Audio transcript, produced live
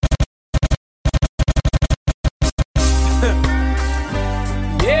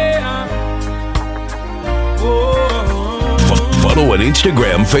on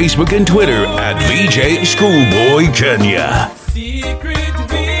Instagram, Facebook, and Twitter at VJ Schoolboy Kenya. Secret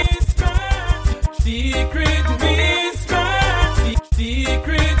whisper, secret whisper,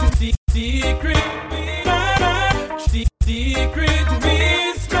 secret, secret whisper, secret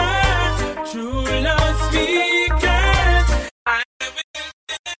whisper, true love speakers. I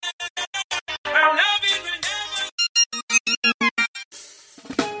love it whenever.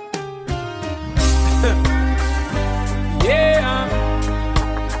 Yeah.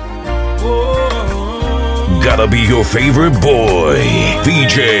 Oh. Gotta be your favorite boy,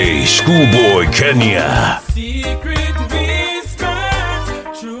 VJ Schoolboy Kenya. Secret whisper,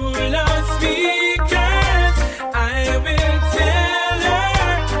 true love speakers. I will tell her,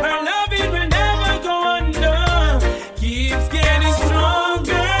 her loving will never go under. Keeps getting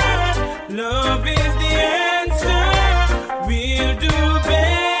stronger. Love is the answer. We'll do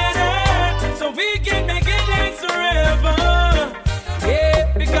better, so we can make it last forever.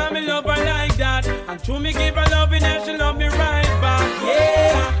 Yeah, become a lover like that. And to me give her loving and she love me right back.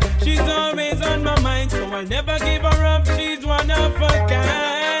 Yeah, she's always on my mind, so I'll never give her up. She's one of a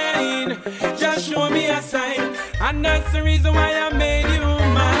kind. Just show me a sign, and that's the reason why I made you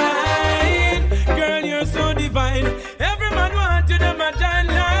mine. Girl, you're so divine. Every man wants you, them a giant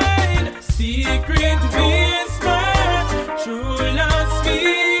line. Secret whisper, true love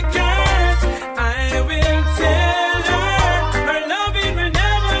speakers. I will tell her, her loving will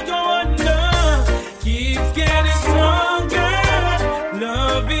never go under. Keeps getting stronger.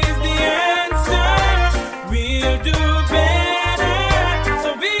 Love is the answer. We'll do better, so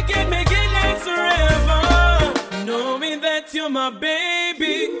we can make it last forever. Knowing that you're my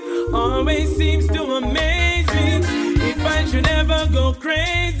baby always seems to amaze me. If I should ever go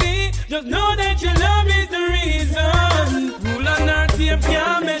crazy, just know that your love is the reason. Rule on our tape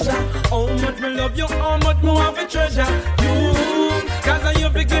can't measure how much me love you, how much more of a treasure you. Cause you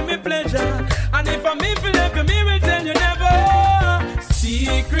give me pleasure, and if I'm if you left me will tell you never.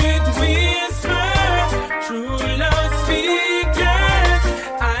 Secret whisper, true love speakers.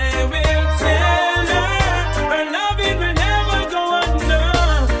 I will tell her, her loving will never go under.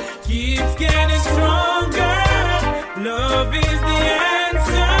 Keeps getting stronger. Love is the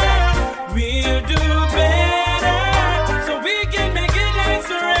answer. We'll do better, so we can make it last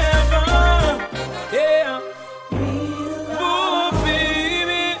forever. Yeah. Oh,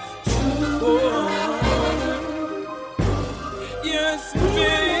 baby. Oh. Yes,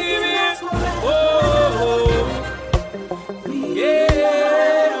 baby. Oh,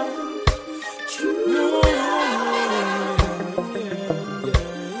 yeah. True.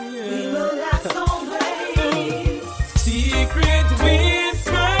 Secret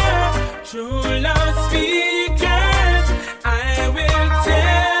whisper, true love speakers. I will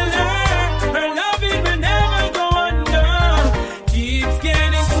tell her, her loving will never go under. Keeps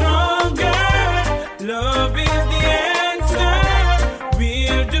getting stronger. Love is the answer.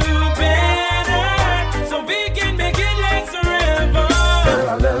 We'll do better, so we can make it last forever. Girl,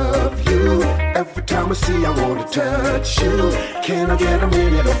 I love you. Every time I see, I want to touch you. Can I get a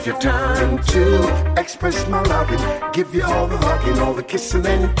minute of your time to express my loving? Give you all the hugging, all the kissing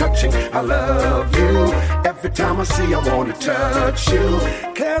and touching. I love you. Every time I see, I want to touch you.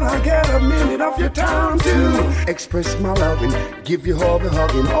 Can I get a minute of your time to express my loving? Give you all the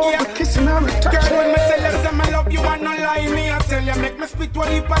hugging, all the kissing and the touching. Girl, when me tell you say I love you, I no lie, me I tell you. Make me spit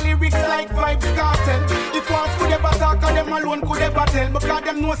one heap of lyrics like Vibes Cartel. If once could ever talk, and them alone could ever tell. Because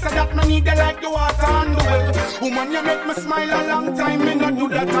them know say that me need you like the water and the well. Woman, you make me smile a long time, me not do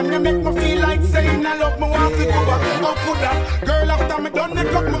that. And you make me feel like saying I love me, want to go back. How could that? Girl, after me done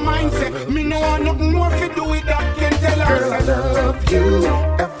make up my mind, say me no want nothing more to do with that. Can tell her. Girl, I love you.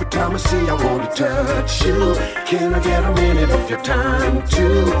 Every time I see, I want to touch you. Can I get a minute of your time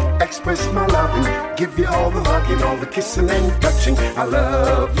to express my loving? Give you all the hugging, all the kissing and touching. I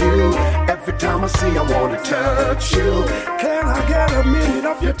love you. Every time I see, I want to touch you. Can I get a minute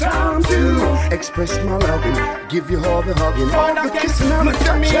of your time to express my loving? Give you all the hugging, all the kissing and the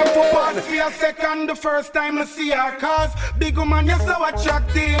touching. Me up for pause for a second the first time I see her. Cause big woman, you're so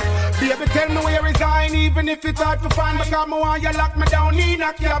attractive. Baby, tell me where is I, even if it's hard to find. Because I want you lock me down in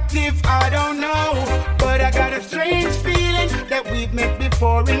a captive. I don't know, but I got a strange feeling that we've met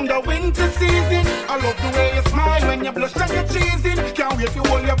before in the winter season. I love the way you smile when you blush and you're cheesing. Can't wait to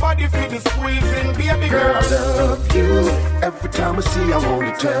hold your body for the squeezing. Baby girl, I love you. Every time I see, I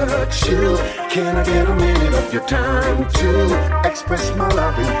want to touch you. Can I get a minute of your time to express my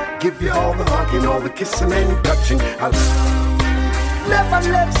loving? Give you all the hugging, all the kissing and touching. I never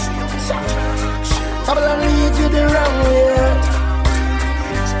let see you touch. I will lead you the wrong way.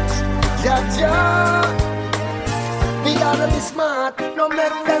 Ja, ja. We gotta be smart, no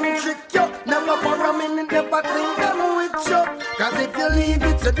make them trick you. Never for a minute, never think them with you. Cause if you leave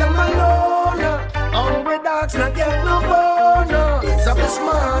it to them alone, hungry dogs not get no bone. So be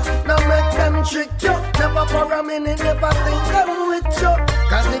smart, no make them trick you. Never for a minute, never think them with you.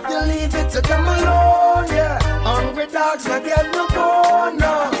 Cause if you leave it to them alone, yeah, hungry dogs not get no bone.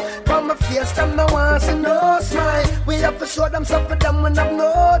 From my face, them no want see no smile. We have to show them something, them when have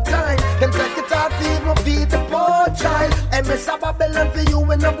no time. Them take it out, feed the poor child. And miss a Babylon for you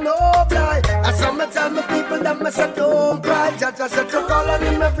when have no blind. As some tell me people that me say don't cry. Judge I said to call on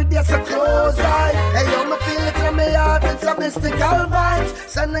him every day, so close eye. Hey yo, me feel it in my heart, it's a mystical vibes.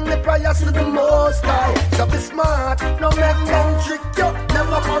 Sending the prayers to the Most High. So be smart, no make them trick you.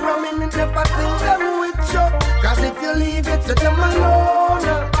 Never for a minute, never think them with you. Cause if you leave it to them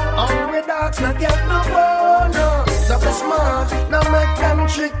alone, hungry dogs not get no bone. So be smart, now make them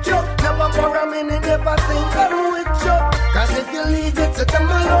trick you. Never for a minute, never think them with you. Cause if you leave it to them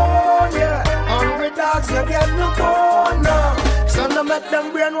alone, yeah, hungry dogs not get no bone. So no make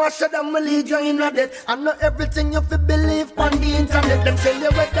them brainwash you, them will lead you in a debt. And not everything you feel believe on the internet. Them tell you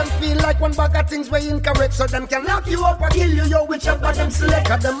what them feel like one bag of things way incorrect. So them can lock you up or kill you, yo, whichever them select.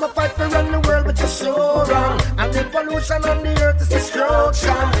 Cause them a fight for run the world, which is so wrong. And the pollution on the earth is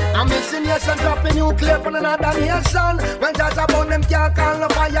destruction. I'm missing nation, dropping nuclear from another nation. When judge about them can't call no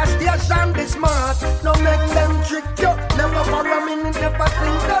fire station. Be smart, no make them trick you. Never for a minute, never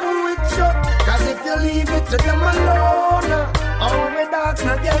think them with you. Cause if you leave it to them alone, hungry dogs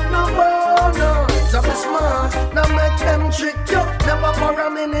not get no bone. So be smart, now make them trick you. Never for a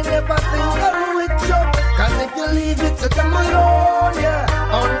minute, never think them with you. Cause if you leave it to them alone, yeah,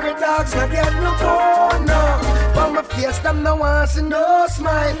 hungry dogs not get no bone. From my face, them no want see no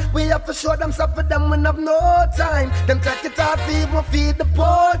smile. We have to show them stuff for them when have no time. Them take it out, feed the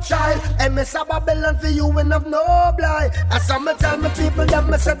poor child. And miss a Babylon for you when have no blind. As some tell me people that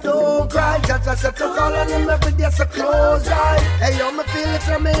me say don't cry. Judge I said to call on him every day, so close eye. Hey yo, me feel it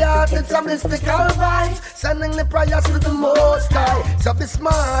from my heart, it's a mystical vibes. Sending the prayers to the Most High. So be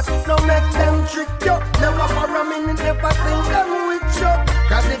smart, no make them trick you. Never for a minute, never think them with you.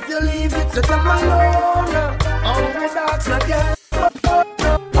 Cause if you leave it to them alone, hungry dogs not get.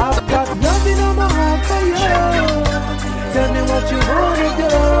 I've got nothing on my heart for you. Tell me what you wanna do.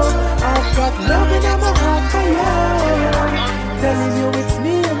 I've got nothing on my heart for you. Telling you it's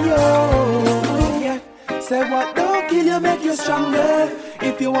me and you. Yeah. Say what don't kill you, make you stronger.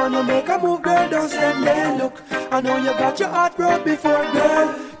 If you wanna make a move, girl, don't stand there. Look, I know you got your heart broke before,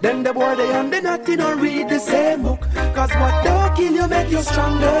 girl. Then the boy they and the nothing don't read the same book. Cause what don't kill you, make you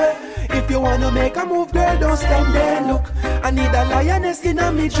stronger. If you wanna make a move, girl, don't stand there. Look, I need a lioness in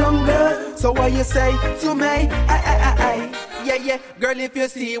a me jungle. So what you say to me? Yeah, yeah, girl, if you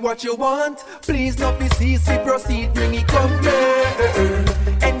see what you want, please not be ceasy, proceed, bring it come, girl.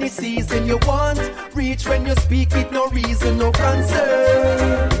 Any season you want, reach when you speak it, no reason, no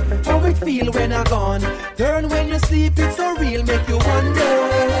concern. How it feel when I gone, turn when you sleep, it's so real, make you wonder.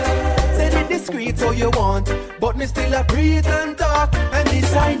 Say it discreet how you want, but me still a breathe and talk, and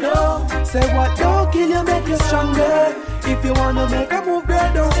this I know. Say what don't kill you, make you stronger. If you wanna make a move,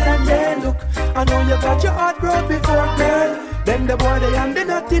 girl, don't stand there. Look, I know you got your heart broke before, girl. Then the boy they and the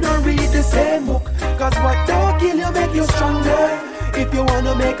nothing don't read the same book. Cause what don't kill you, make you stronger. If you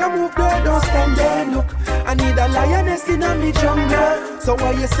wanna make a move, girl, don't stand there. Look, I need a lioness in a me jungle. So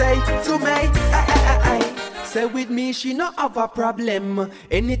what you say to me? Say with me, she not have a problem.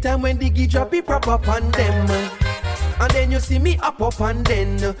 Anytime when the gig drop, it prop up on them. And then you see me up and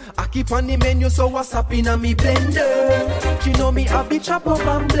then I keep on the menu, so what's up in a me blender? She know me a bitch chop up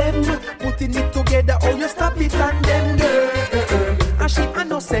and blend. Putting it together, oh you stop it and then girl. And she a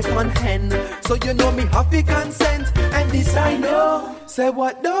no second hand, so you know me happy consent. And this I know. Say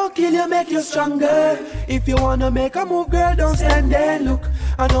what don't kill you, make you stronger. If you wanna make a move, girl, don't stand there. Look,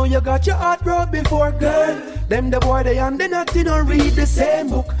 I know you got your heart broke before, girl. Them the boy they and the nothing don't read the same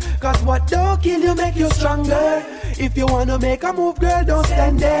book. Cause what don't kill you, make you stronger. If you wanna make a move, girl, don't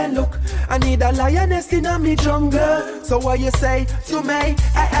stand there. Look, I need a lioness in a me jungle. So what you say to me?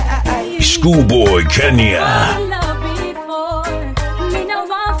 Schoolboy Kenya. Love before, me no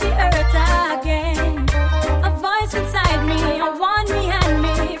want to hurt again. A voice inside me, I want me and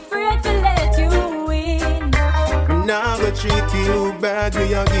me, afraid to let you in. Now I treat you bad,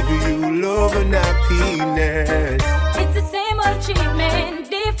 me I give you love and happiness. It's the same old treatment,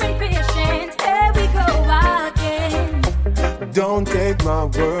 different patient. Here we go again. Don't take my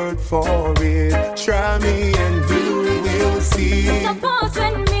word for it. Try me and you will see. Suppose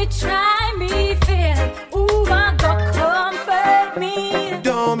when me try me fail, ooh, I go comfort me.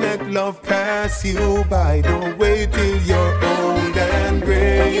 Don't make love pass you by. Don't wait till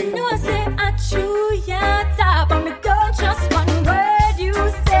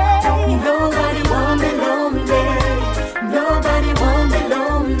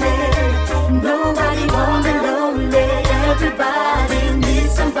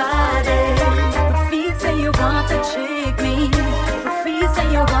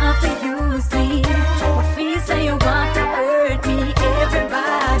say you want to use me. My feet say you want to hurt me.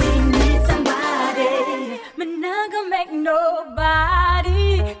 Everybody needs somebody. Me not gonna make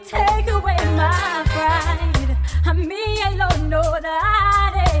nobody take away my pride. And me alone know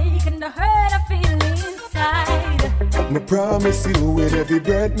that ache and the hurt I feel inside. Me promise you with every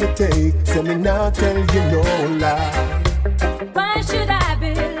breath me take, so me not tell you no lie. Why should I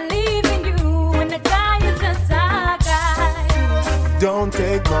believe in you when the guy is just a guy? Don't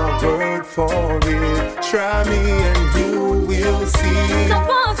take my word for it. Try me and you will see. So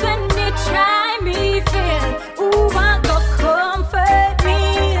once when you try me, feel, ooh, I go comfort me.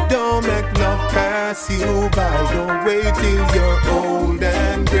 Don't make love pass you by. Don't wait till you're old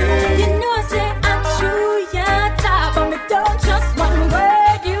and gray. You know, say I'm true, you're top, but me don't trust one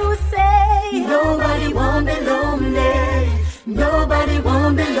word you say. Nobody won't be lonely. Nobody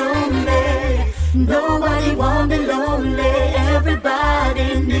won't be lonely. Nobody won't be lonely.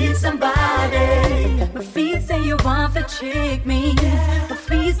 Everybody needs somebody. My feet say you want to trick me. My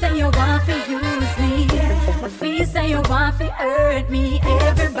feet say you want to use me. My feet say you want to hurt me.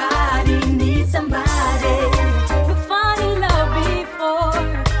 Everybody needs somebody. We fall in love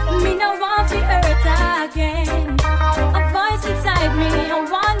before. Me no want to hurt again. A voice inside me, I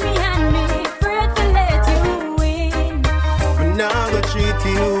want me and me. Afraid to let you in. When I go treat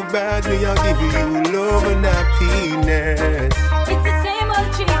you bad, me I'll give you love and happiness. It's the same old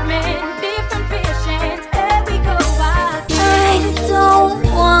treatment, different patients. Here we go back. I don't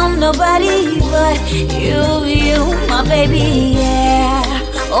want nobody but you, my baby, yeah.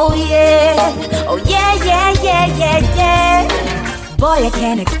 Oh yeah, oh yeah, yeah, yeah, yeah, yeah. Boy, I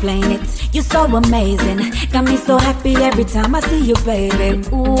can't explain it. You're so amazing. Got me so happy every time I see you, baby.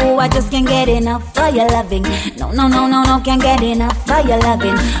 Ooh, I just can't get enough for your loving. No, no, no, no, no, can't get enough for your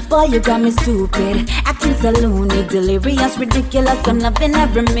loving. Boy, you got me stupid, acting so loony, delirious, ridiculous. I'm loving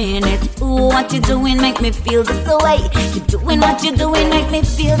every minute. Ooh, what you doing make me feel this way. You doing what you doing make me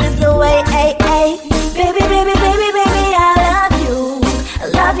feel this way. Hey, hey, baby, baby, baby, baby, I love you. I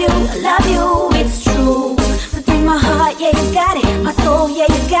love you, I love you, it's true. Take my heart, yeah, you got it. My soul, yeah,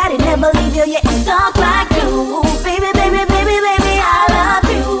 you got it. Never leave you, yeah, it's talk like you. Baby, baby, baby, baby, I love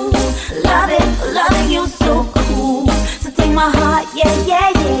you. Love it, loving you so cool. So take my heart, yeah, yeah,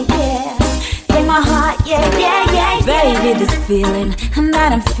 yeah, yeah. Take my heart, yeah, yeah, yeah, yeah. Baby, this feeling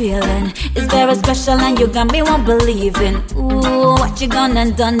that I'm feeling is very special, and you got me won't believing. Ooh, what you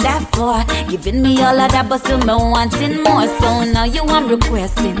gonna done that for? Giving me all of that, but still me wanting more. So now you I'm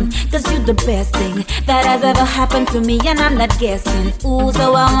requesting, cause you the best thing that has ever happened to me, and I'm not guessing. Ooh,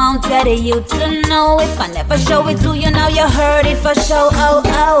 so I won't tell you to know. If I never show it to you, now you heard it for sure. Oh,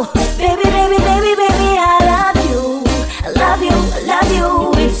 oh, baby, baby, baby, baby, I love you. I love you, I love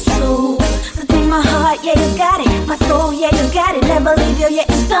you, it's true. So take my heart, yeah, you got it. My soul, yeah, you got it. Never leave you, yeah,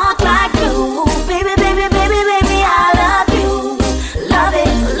 it's talk like you. Baby, baby, baby, baby, I love you. Love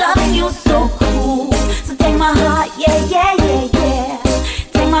it, loving you so cool. So take my heart, yeah, yeah, yeah, yeah.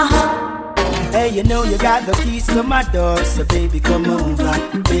 Take my heart. Hey, you know you got the keys to my door, so baby come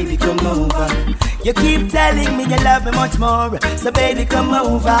over, baby come over. You keep telling me you love me much more, so baby come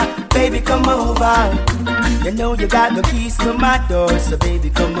over, baby come over. You know you got the keys to my door, so baby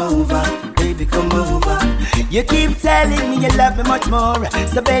come over, baby come over. You keep telling me you love me much more,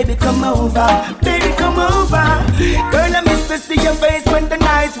 so baby come over, baby come over. Girl, I miss to see your face when the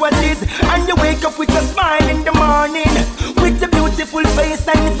night watches, and you wake up with a smile in the morning, with a beautiful face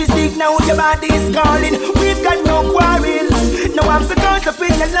and the physique. Now your body is calling. We've got no quarrel. No, I'm so caught up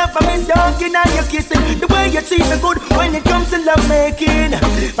in your love. I miss hugging and your kissing. The way you treat me good when it comes to love making.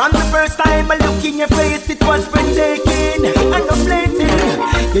 From the first time I look in your face, it was breathtaking and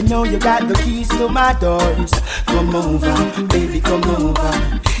unflating. You know you got the keys to my doors. Come over, baby, come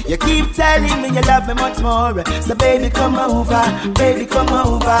over. You keep telling me you love me much more, so baby come over, baby come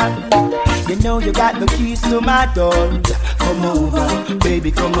over. You know you got the keys to my doors. Come over,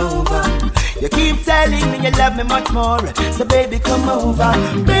 baby come over. You keep telling me you love me much more, so baby come over,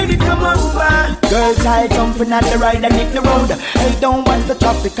 baby come over. Girls, I jumping at the ride and hit the road. Hey, don't watch the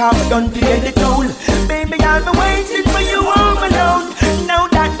traffic, I'm done to get the toll. Baby, I've been waiting for you all alone. Now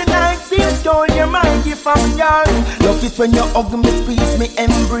that the night feels cold, your mind if I'm yours. Love it when you hug me, squeeze me,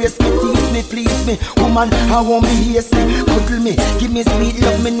 embrace me, tease me, please me. Woman, I want me, yes me, cuddle me, give me sweet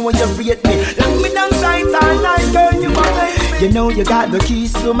love, me know you rate me. Lock me down tight all night, girl, you my baby. You know you got the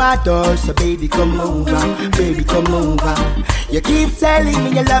keys to my door, so baby come over, baby come over. You keep telling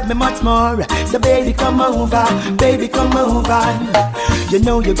me you love me much more. So baby, come over, baby, come over. You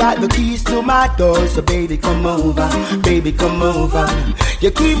know you got the keys to my door. So baby, come over, baby, come over.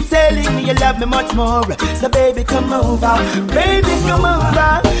 You keep telling me you love me much more. So baby, come over, baby, come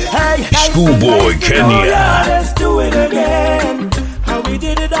over. Hey, Schoolboy Kenya. Let's do it again. How we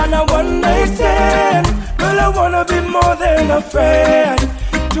did it on a one night stand. Girl, I wanna be more than a friend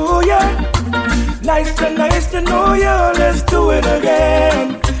to you. Nice to know you. Let's do it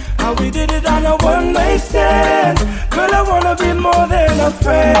again. How we did it on a one night stand. Girl, I wanna be more than a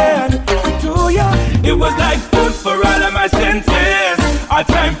friend to you. It was like food for all of my senses. Our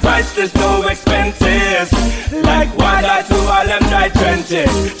time priceless, no expenses. Like water to all them dry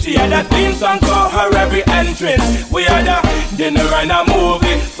trenches. She had a theme song for her every entrance. We had a dinner and a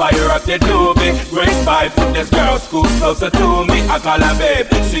movie. Fire up the doobie. Grade 5 with this girl, school closer to me. I call her babe,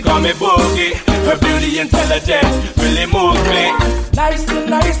 she call me Boogie. Her beauty intelligence really moves me. Nice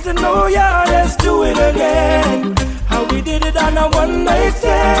to know ya. Let's do it again. How we did it on a one night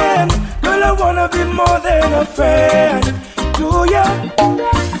stand. Girl, I wanna be more than a friend to ya.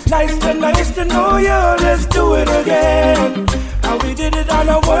 Nice to know ya. Let's do it again. How we did it on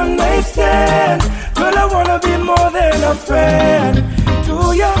a one night stand. Girl, I wanna be more than a friend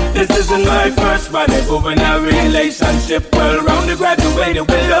to ya. This isn't my first rendezvous in a relationship. Well rounded, graduated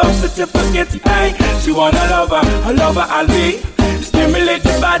with love certificates. Hey, she want a lover I'll be. Stimulate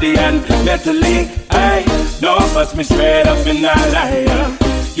your body and mentally. Hey, don't bust me straight up in a liar.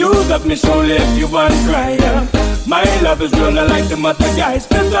 Use up me shoulder if you want cry. My love is real, not like the other guys.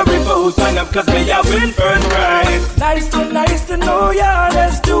 Feel sorry for who sign up, cause me I win first prize. Nice to know ya.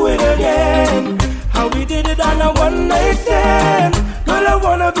 Let's do it again. How we did it on a one night stand. Girl, I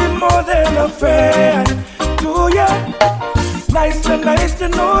wanna be more than a friend to ya. Nice to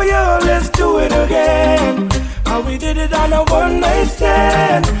know ya. Let's do it again. How we did it on a one night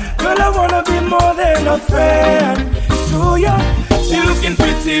stand. Girl, I wanna be more than a friend to ya. She looking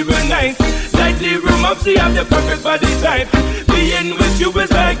pretty real nice. Lightly room up, she have the perfect body type. Being with you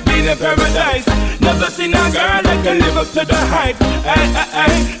is like being in paradise. Never seen a girl that can live up to the hype.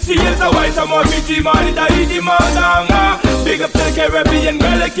 Ay. She is a white, I'm more BG, money, the more. Big up to the Caribbean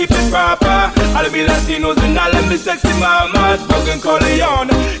girl, I keep it proper. All of me Latinos and all of me sexy mamas. Broken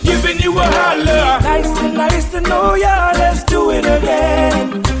Corleone, giving you a holler. Nice to know ya. Let's do it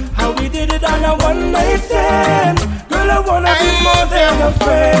again. How we did it on a one night stand. Girl, I wanna be more than a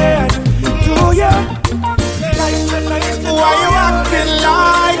friend to ya. Nice to know. Why you acting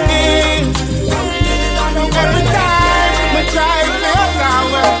like this? Every time we try to make our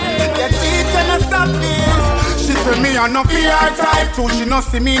way, you teach and I stop this. She said me a no fear type too. She no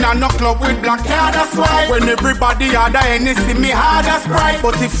see me in a no club with black hair, that's why. When everybody had a Hennessy, me hard as Sprite.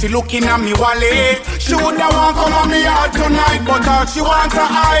 But if she looking at me wallet, she woulda want come on me hard tonight. But all she want a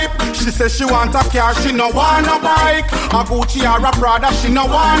hype. She says she want a car, she no want a bike. A Gucci or a Prada, she no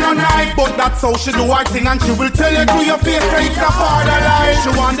want a night. But that's how she do her thing, and she will tell you to your face that it's a part of life. She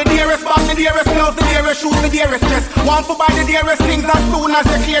want the dearest bag, the dearest clothes, the dearest shoes, the dearest dress. Want to buy the dearest things as soon as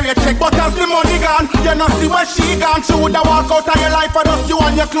you clear your check. But as the money gone, you not see where she gone. She woulda walk out of your life for just you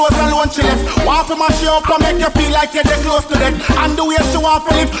and your clothes alone she left. Want to mash you up and make you feel like you're close to death. And the way she want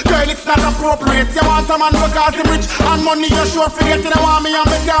to live, girl, it's not appropriate. You want a man because he's rich and money you sure forget. You don't want me and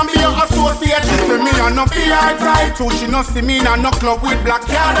me can't be your associate. She say me and no fear type too. She no see me in a no club with black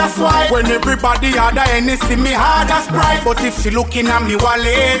hair, that's why. When everybody had a Hennessy, me hard as Sprite. But if she looking at me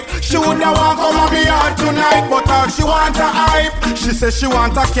wallet, she woulda want come on me hard tonight. But all she want a hype. She say she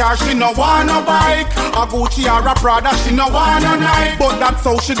want a car, she no want a bike. A Gucci or a Prada, she no want a night. But that's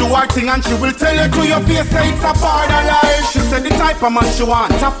how she do her thing, and she will tell you to your face that it's a part of life. She said the type of man she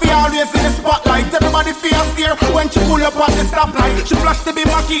want, to feel always in the spotlight. Everybody feels scared when she pull up at the stoplight. She flash to be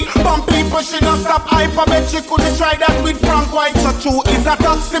Mackie, bump people, she don't stop hype. I bet she couldn't try that with Frank White. So true is a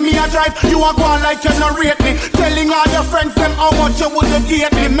taxi me a drive. You a go on like you no rate me. Telling all your friends them how much you would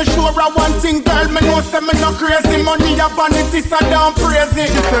date me. Me sure a one thing, girl, me know say me no crazy. Money a vanity, so down crazy.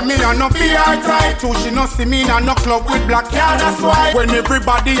 She say me a no fear type too. She no see me in a no club with black hair, that's why. When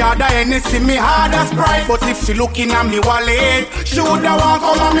everybody had a Hennessy, me hard as Sprite. But if she looking at me wallet, she woulda want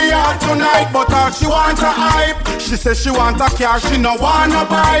come on me hard tonight. But all she want a hype. She says she want a car, she no want a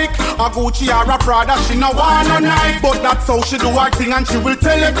bike. A Gucci or a Prada, she no want a night. But that's how she do her thing, and she will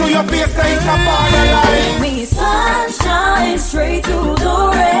tell you to your face that it's a part of life. We sunshine straight through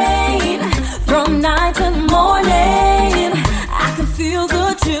the rain. From night to morning, I can feel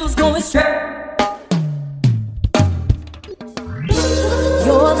the chills going straight.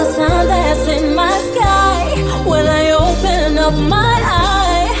 You're the sun that's in my sky. When I open up my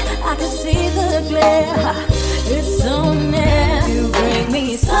eye, I can see the glare. It's so near.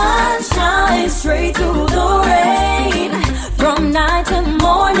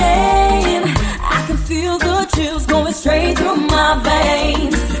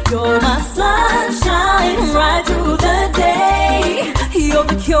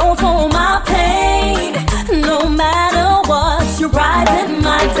 the cure for my pain. No matter what, you brighten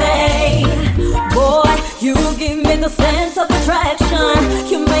my day. Boy, you give me the sense of attraction.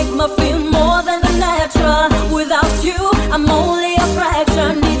 You make me feel more than the natural. Without you, I'm only a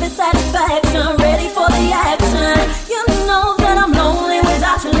fraction. Need the satisfaction, ready for the action. You know that I'm lonely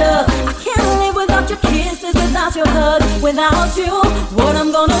without your love. I can't live without your kisses, without your hug. Without you, what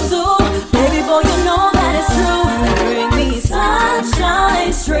I'm gonna do? Baby boy, you know that it's true. Bring me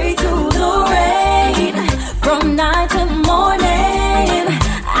sunshine straight through the rain. From night to morning,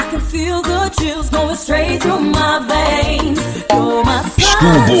 I can feel the chills going straight through my veins. You're my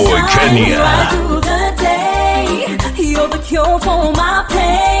sunshine right through the day. You're the cure for my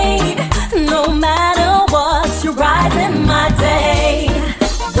pain. No matter what, you brighten my day.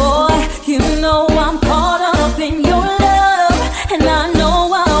 Boy, you know I'm caught up in your love, and I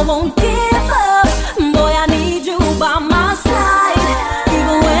know I won't give up. Boy, I need you by my side,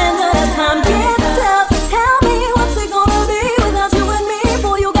 even when the time gets tough. Tell me what's it gonna be without you and me.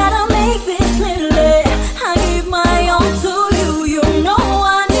 Boy, you gotta make this clearly. I give my all to you. You know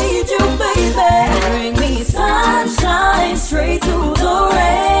I need you, baby. Bring me sunshine straight through the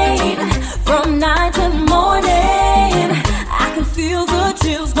rain. From night to morning, I can feel the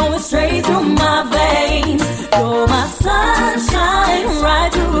chills going straight through my veins. You're my sunshine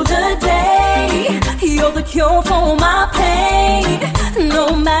right through the day. You're the cure for my pain.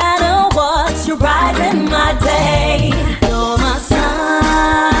 No matter what, you brighten my day. You're my sunshine,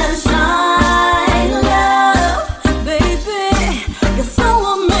 love, baby. You're so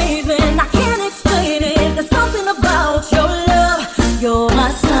amazing, I can't explain it. There's something about your love. You're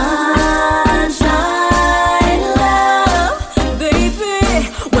my sunshine, love, baby.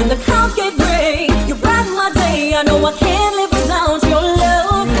 When the clouds get gray, you brighten my day. I know I can't live without your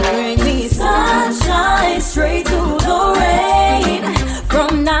love. Bring me sunshine straight through the rain.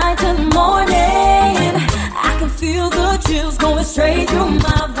 From night to morning, I can feel the chills going straight through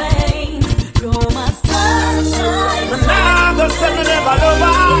my veins. You're my sunshine. But now the seven never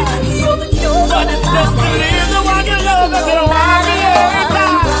love. You're the cure, but it's just believe the one you love if you don't want me every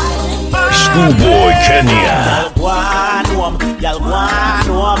time. Schoolboy Kenya. Y'all want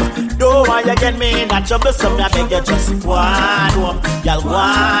home. Don't want you get me in a trouble, so I beg you just want home. Y'all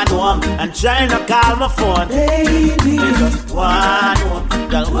want home and trying to call my phone. Baby, just want home.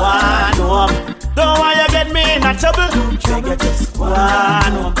 Y'all want home. Don't want you get me in a trouble. Beg you just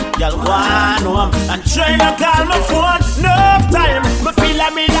want home. Y'all want home and trying to call my phone. No time. Me feel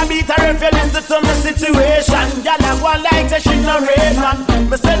like me a beat her if you listen to my situation. Y'all have one like the shit no rain man.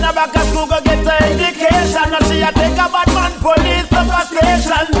 Me send her back to school go get her education. Now she a take a bad man police up a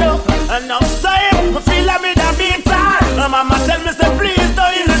station. No. And now time, me feel like me da beat her. And mama tell me say please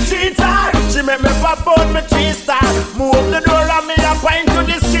don't in the street her. She make me pop out me 3-star. Move the door and me a point to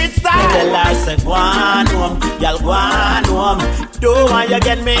the street star. Tell her say go on home, y'all go on home. Don't want you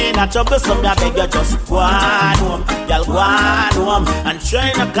get me in a trouble, so me a beg you just go on home. Y'all go on home and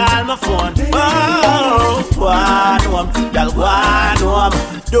trying to call my phone. Oh, go on home, y'all go on home.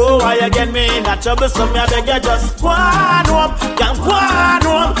 Don't want you get me in a trouble, so me a beg you just go on home. Y'all go on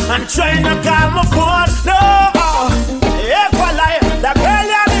home and trying to call my phone. No, if I lie, the girl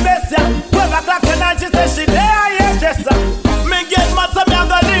you the best, yeah. 12 o'clock at night she say she there, yeah, just me get mad, so me a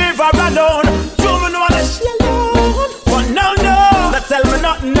go leave her alone. Show me no one she alone, but no, tell me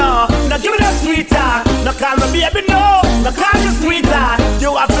nothing, no. Now give me that sweetheart. Now call me baby, no. Now call me sweetheart.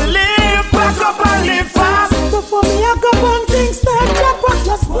 You have to live, back up and live fast. Before me I go on things start drop up.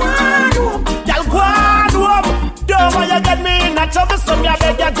 Just go on home, y'all go on home. Don't want you get me in a trouble, so me I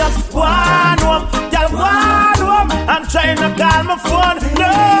beg you just go on home. Y'all go on home. I'm trying to call my phone.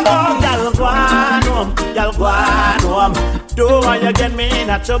 No, y'all go on home. Y'all go on home. Don't want you get me in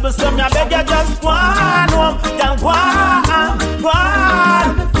a trouble, so me I beg you just go on home. Y'all go on.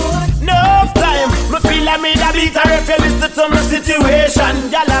 No time, me feel like me da beat her if you listen to my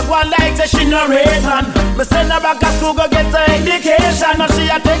situation. Y'all have one like say she no rape man. Me send her back to school go get her education. Now she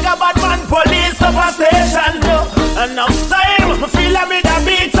a take a bad man police up a station. No. And now time, me feel like me da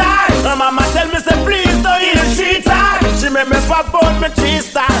beat her. And mama tell me say please don't ill treat her. She make me pop out me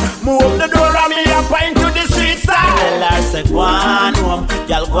 3-star. Move the door and me a point to the street star. Tell her say go on home,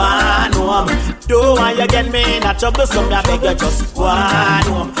 y'all go on home. Don't want you get me in a trouble, so me a beg you just go on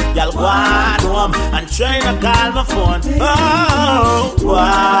home. Y'all go on home and trying to call my phone. Oh, go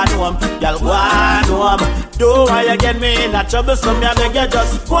on home, y'all go on home. Don't want you get me in a trouble, so me a beg you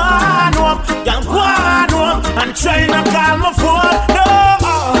just go on home. Y'all go on home and trying to call my phone. No,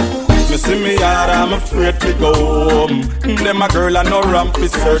 Me see me yard, I'm afraid to go home. Them a girl I no ramp fi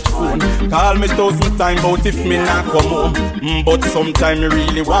search phone. Call me 1,000 times but if me not come home. But sometime me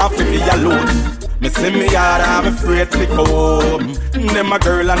really want to be alone. Me see me yard, I'm afraid to go home. Them a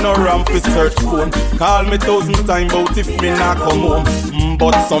girl I no ramp fi search phone. Call me 1,000 times but if me not come home.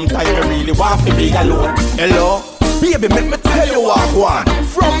 But sometime me really want to be alone. Hello? Baby, make me tell you what I want.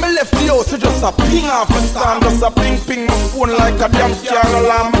 From me left the house, you just a ping off my stand. Just a ping my phone like a damn car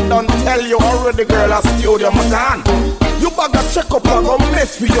alarm. Don't tell you already, girl, I studio my done. You bag a check up and go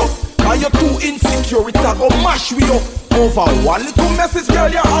mess with you. Now you're too insecure, it a go mash with you. Over one little message, girl,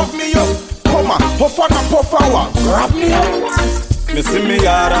 you have me up. Come on, puff on a puff and one, grab me up. Me see me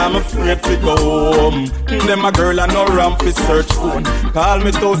yard, I'm afraid to go home. Them a girl I no ramp fi search phone. Call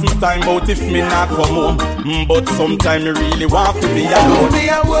me 1,000 times but if me not come home. But sometime me really want to be alone. Me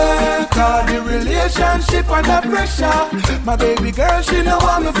a work on the relationship under pressure. My baby girl, she know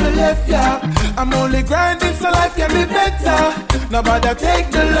want me for left ya. I'm only grinding so life can be better. Nobody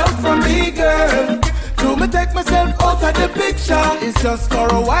take the love from me, girl. Do me take myself out of the picture. It's just for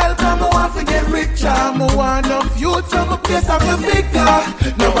a while, come I want to get richer. I want enough youth, so my place I feel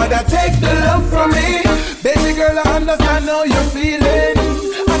bigger. Nobody take the love from me. Baby girl, I understand how you're feeling.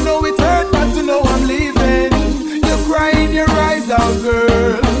 I know it hurt, but you know I'm leaving. You cry in your eyes out,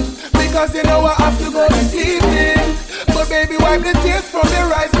 girl, because you know I have to go this evening. But baby, wipe the tears from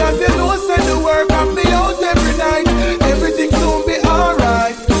your eyes, cause you know send the work of me out every night. Everything soon be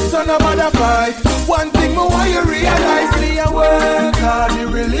alright, so nobody fight. One thing more why you realize me a work hard. The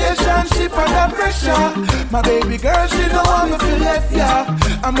relationship under pressure. My baby girl, she know I'm feel left ya.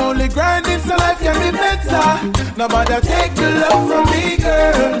 I'm only grinding so life can be better. Nobody take the love from me,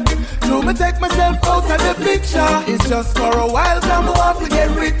 girl. Do me take myself out of the picture. It's just for a while, come I want to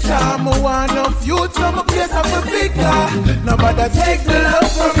get richer. I'm want enough youth, so my place I feel bigger. Nobody take the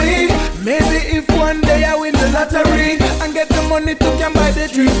love from me. Maybe if one day I win the lottery and get the money to can buy the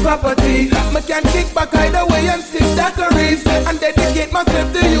dream property, I can kick back either way and sip daiquiris and dedicate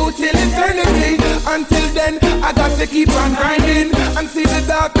myself to you till eternity. Until then, I got to keep on grinding and see the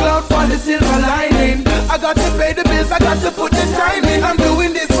dark cloud for the silver lining. I got to pay the bills, I got to put the time in. I'm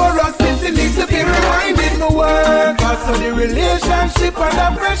doing this for us since it needs to be reminded. My work out so the relationship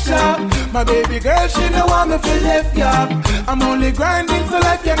under pressure. My baby girl, she know I'm feel left ya. I'm only grinding so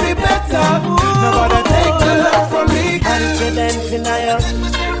life can be better. Nobody take the love from me. Confidence in your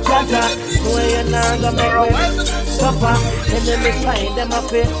Jaja, where you now go make me suffer. And then me find them up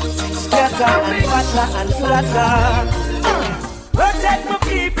here scatter and fatter and flatter. Protect my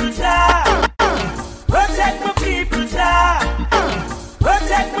people, Jah. Protect my people, Jah.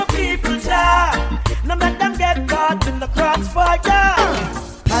 Protect my people, Jah. No make them get caught in the crossfire.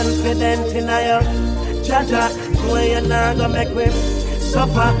 Confident in your Jaja, where you now go make me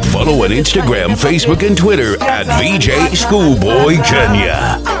suffer. Follow on Instagram, Facebook, and Twitter at VJSKOOLBOY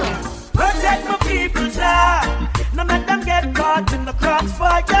Kenya. Protect my people, Jah. No make them get caught in the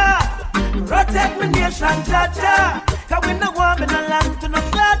crossfire. Protect my nation, Jah. Cause we no want me no land to no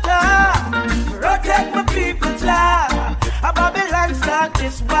slaughter. Protect my people, Jah. A Babylon start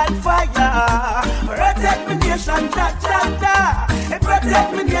this wildfire. Protect my nation, Jah.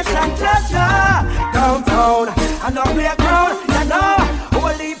 Protect my nation, Jah. Downtown, I know playground, you know.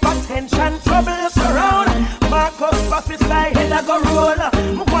 Holy potential trouble surround. Marcus prophecy, head I go roll.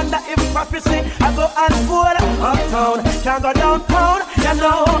 I wonder if prophecy I go unfold. Uptown, can't go downtown, you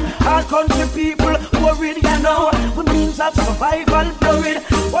know. All country people worried, you know. The means of survival blurred.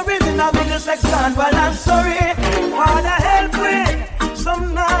 Worried in a middle section, well I'm sorry. Father help me,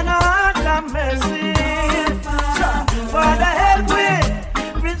 some nana have mercy. Father help me,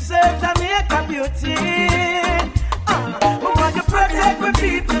 preserve Jamaica beauty. Want you protect my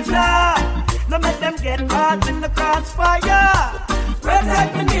people, Jah. No make them get caught in the crossfire.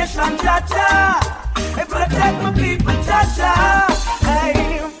 Protect the nation, Jah. Hey, protect my people, Jah.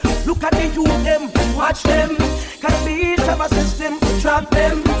 Hey, look at the youth, them, watch them. Can be each of a system to trap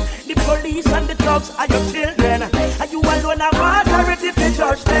them. The police and the drugs are your children. And you alone are authority to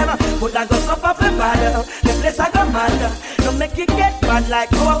judge them. But I go suffer for bad. The place I go mad. Don't make it get bad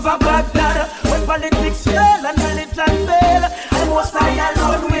like over Baghdad. When politics fail and religion fail, I must I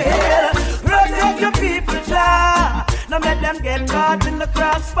alone will. Protect your people, Jah. Now make them get caught in the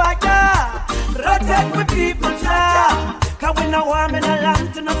crossfire. Protect my people, Jah. Cause we no want me no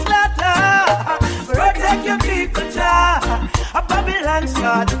land to no slaughter. Protect your people, Jah. A Babylon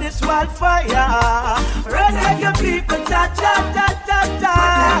start this wildfire. Protect your people, Jah.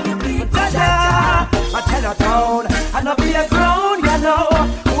 I tell a town, I know be a ground, you know.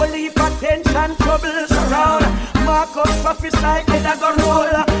 Holy potential troubles around. Marcus prophesy, head I go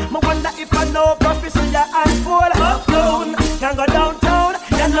roll. I wonder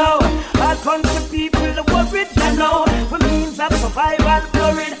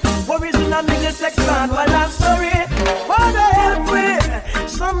worried. Worries in a minute, sex man, well I'm sorry. Father help me,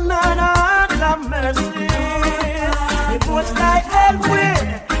 some man have mercy. It was like help me,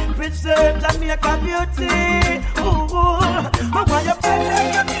 preserve Jamaica beauty.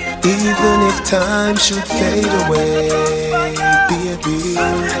 Even if time should fade away, baby,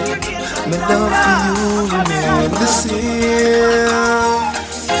 my love for you remains the same.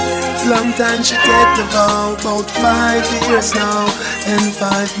 Long time she take the vow, about 5 years now, and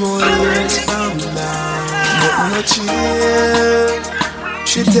 5 more years from now, nothing no change.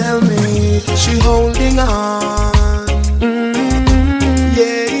 She tell me she holding on.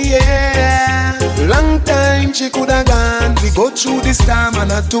 Long time she coulda gone. We go through this time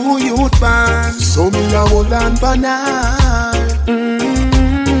and a 2 youth band. So me a hold on for now.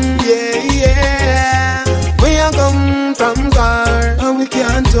 We a come from far and we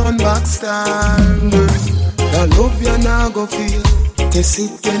can't turn back star. The love you now go feel. Test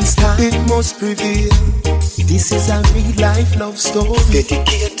it can start, it must prevail. This is a real life love story.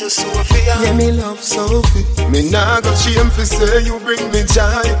 Dedicated to Sophia. Yeah, me love Sophie. Me nah got shame for say you bring me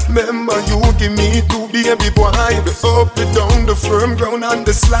joy. Remember you give me 2 baby boy. The up, the down, the firm ground and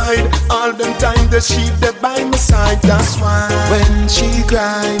the slide. All them time the sheep that by my side. That's why when she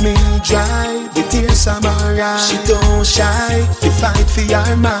cry me dry, the tears are my eyes. She don't shy, they fight for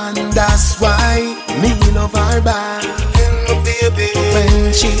your man. That's why me love her back. Baby.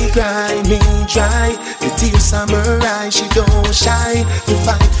 When she cry me dry, the tears are her eyes. She don't shy, to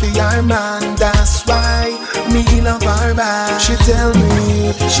fight for your man. That's why me love her back. She tell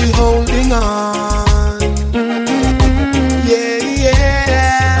me she holding on.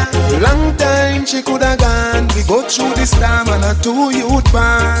 Long time she coulda gone. We go through this time and a 2 youth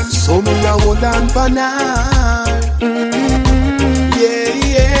band. So me a hold on for now.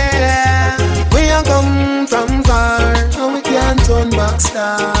 We a come from far and we can't turn back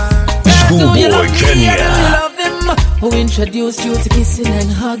star. Schoolboy Kenya. Who introduced you to kissing and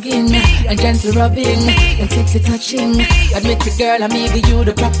hugging and gentle rubbing and sexy touching? Admit it, girl, I'm giving you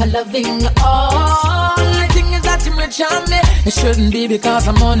the proper loving. All the thing is that you rich on me. It shouldn't be because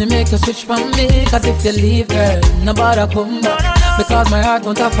I'm only make you switch from me. Cause if you leave, girl, nobody come back. Because my heart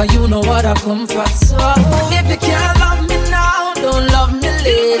won't offer you no other comfort. So if you can't love me now, don't love me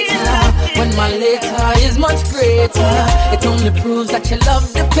later. When my later is much greater. It only proves that you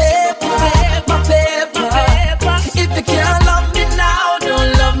love the paper, my paper. If you can't love me now,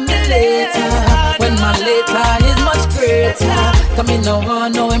 don't love me later. When my later is much greater. Come in, no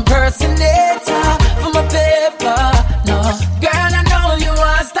one, no impersonator for my paper. No, girl, I know you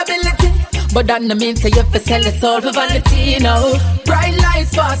want stability, but that no mean say you have to sell your soul for vanity. No, bright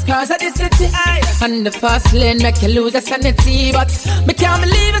lights, fast cars at the city, and the fast lane make you lose your sanity. But me can't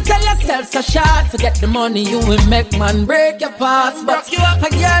believe you tell yourself so short. Forget the money you will make, man, break your parts. But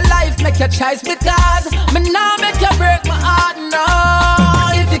your life make your choice because me now make you break my heart. No,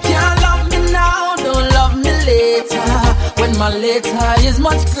 if you can't love me now, don't love me later. When my later is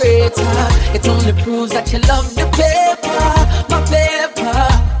much greater. It only proves that you love the paper, my paper.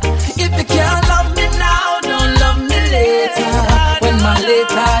 If you can't love me now, don't love me later. When my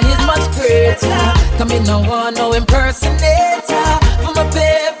later is much greater. Come in, no one, no impersonator for my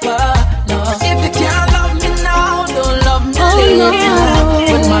paper. No, if you can't love me now, don't love me later.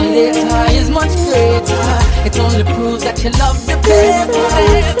 When my later is much greater. It only proves that you love the paper,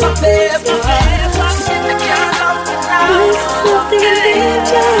 my paper. If you can't love me now, don't love me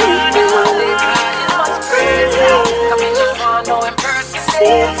later. When my later is much greater. Come in, no one, no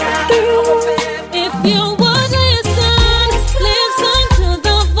impersonator. If you would listen to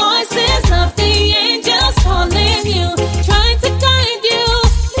the voices of the angels calling you, trying to guide you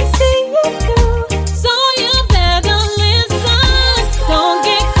and see you through. So you better listen. Don't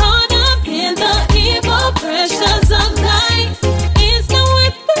get caught up in the evil pressures of life. It's not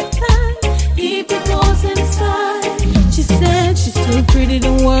worth the time. Keep your goals inside. She said she's too pretty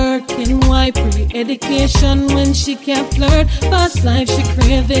to work and why pre-education when she can't flirt. Fast life she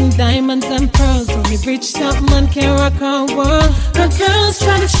craving diamonds and pearls. Only rich top man can rock her world. Her girls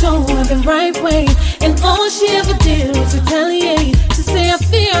try to show her the right way, and all she ever did was retaliate. She say I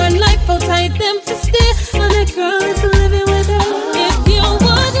fear her life out tight them for stay, and that girl is living with her. If you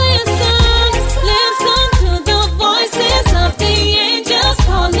would listen to the voices of the angels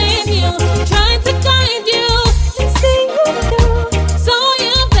calling you, trying to guide you and see you through. So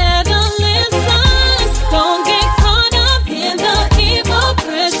you better listen. Don't get caught up in the evil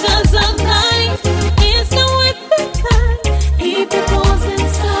pressures of life. It's not worth the time. Keep your goals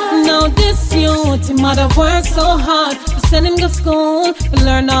inside. Now this youth, your mother worked so hard to send him to school,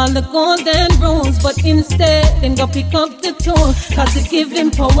 learn all the golden rules, but instead him go pick up the tool, cause it give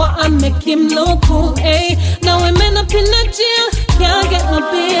him power and make him look cool. Hey, now him end up in a jail, can't get no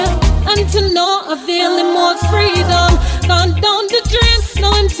bail, and to no avail, him wants freedom, gone down the drain,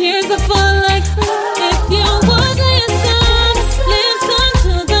 now him tears are fall like, if you would listen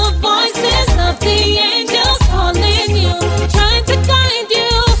to the voices of the angels calling you, trying to guide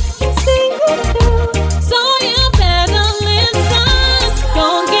you, see you through, so you better listen,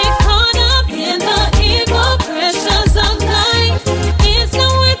 don't get caught up in the evil pressures of life, it's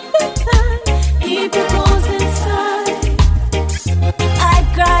not worth the time, keep your goals inside. I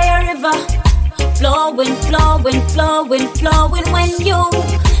cry a river, flowing, flowing, flowing, flowing when you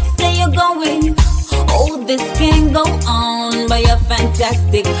say you're going. Oh, this can't go on, but you're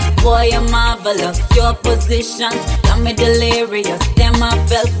fantastic. Boy, you're marvelous. Your positions got me delirious. Damn, I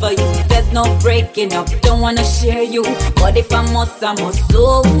fell for you. There's no breaking up. Don't wanna share you, but if I must, I must.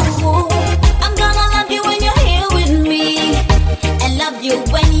 So I'm gonna love you when you're here with me, and love you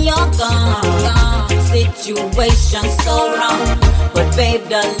when you're gone. Situation so wrong, but babe,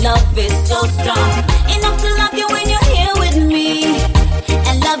 the love is so strong. Enough to love you when you're here with me,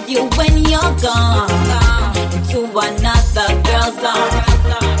 and love you when you're gone. Into another girl's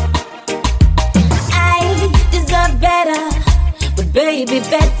arms. I deserve better, but baby,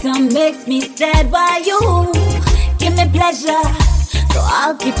 better makes me sad. Why you give me pleasure, so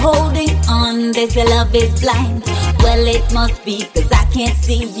I'll keep holding on. They say love is blind. Well, it must be, cause I can't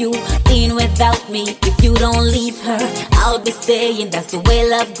see you in without me. If you don't leave her, I'll be staying. That's the way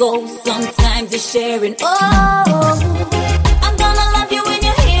love goes. Sometimes it's sharing. Oh, I'm gonna love you when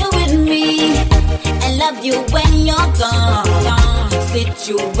you're here with me, and love you when you're gone.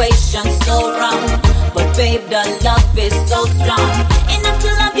 Situation so wrong, but babe, the love is so strong. Enough to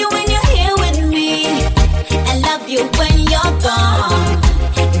love you when you're here with me, and love you when you're gone.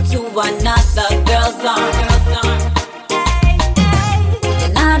 Into another girl's arms.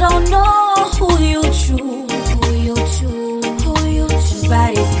 And I don't know who you choose.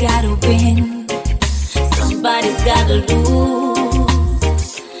 Somebody's gotta win, somebody's gotta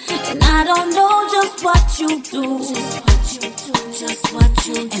lose. And I don't know just what you do,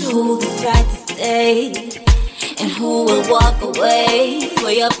 and who decides to stay, and who will walk away.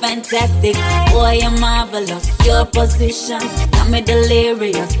 Boy, you're fantastic. Boy, you're marvelous. Your positions got me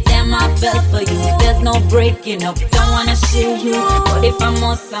delirious. Damn, I fell for you. There's no breaking up. Don't wanna share you, but if I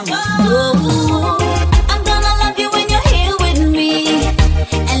must, I must. I'm gonna love you when you're here with me,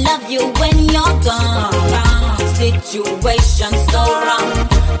 and love you when you're gone. Situation so wrong,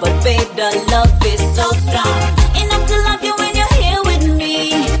 but babe, the love is so strong. Enough to love you when you're here with me,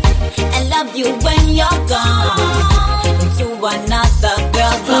 and love you when you're gone. Into another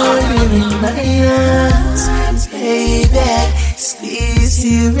girl's arms. In my arms, baby, squeeze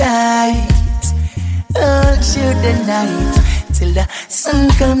you right. All through the night, till the sun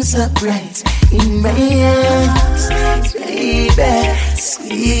comes up bright. In my arms, baby,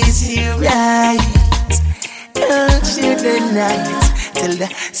 squeeze you right. All through the night, till the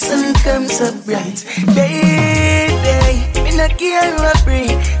sun comes up bright. Baby, me not care who I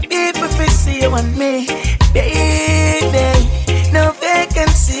bring. People feel see you and me. Baby, no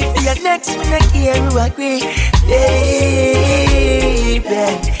vacancy for your next. Me not care who agree. Baby,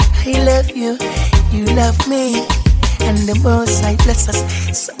 I love you, you love me, and the most I bless us.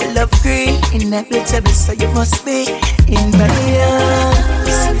 So we love green, inevitable, so you must be in my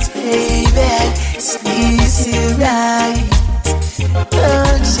arms, baby. Squeeze you right,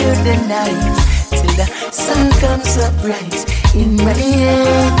 all through the night, till the sun comes up bright. In my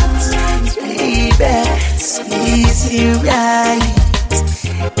arms, baby, squeeze you right,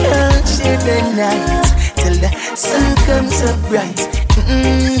 all through the night, till the sun comes up bright.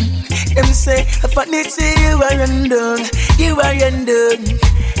 Them say, if I need to see you are undone, you are undone.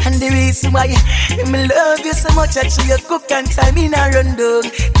 And the reason why me love you so much, that you cook and time in a rundown.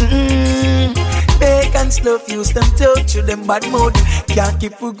 Bake and slow fuse them touch you, them bad mood. Can't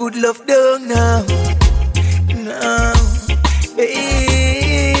keep a good love down now. No,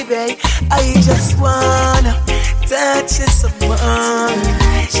 baby, I just wanna touch you some more.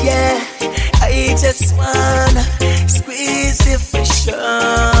 Yeah, I just wanna squeeze you for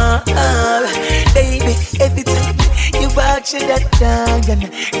sure. Baby, every time you watch that dog and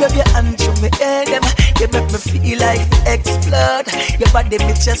rub your hand through my head, you make me feel like to explode. Your body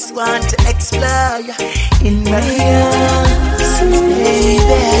me just want to explore. In my arms,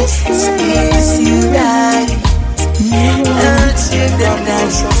 baby, squeeze you right. All through the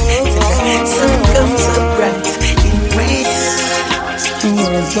night, till the sun comes up bright. In my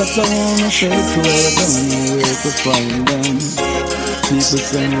arms, But I wanna say to where I don't know where to find them. People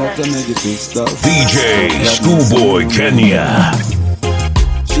saying what the negative stuff. VJ Schoolboy Kenya.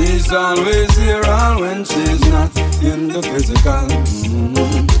 She's always here and when she's not in the physical.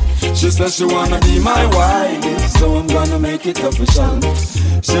 She says she wanna be my wife, so I'm gonna make it official.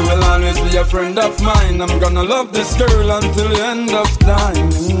 She will always be a friend of mine. I'm gonna love this girl until the end of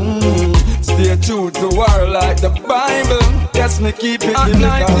time. Stay true to her like the Bible. Yes, me keep it at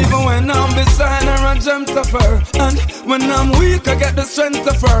night, even when I'm beside her, I dreamt of her. And when I'm weak, I get the strength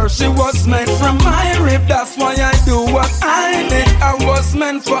of her. She was made from my rib, that's why I do what I did. I was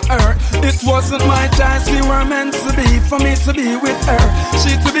meant for her. It wasn't my choice, we were meant to be. For me to be with her,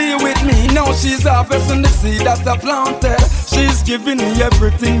 she to be with me. Now she's harvesting the seed that I planted. She's giving me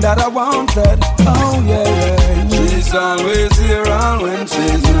everything that I wanted. Oh yeah, yeah. She's always here and when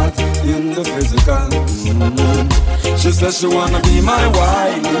she's not in the physical. She says she wanna be my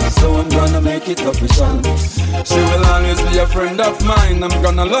wife, so I'm gonna make it official. She will always be a friend of mine. I'm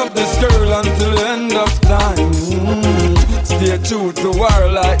gonna love this girl until the end of time. Stay true to her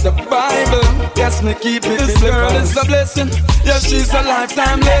like the Bible. Yes, me keep it. This girl is a blessing. Yeah, she's a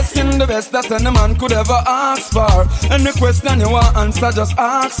lifetime blessing. The best that any man could ever ask for. Any question you want answer, just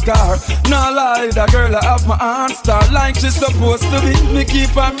ask her. No lie, that girl I have my heart star. Like she's supposed to be. Me keep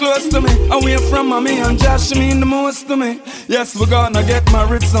her close to me. Away from mommy and Josh, she mean the most to me. Yes, we're gonna get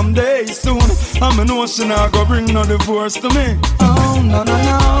married someday soon. I'm a notion I go bring no divorce to me. Oh, no, no,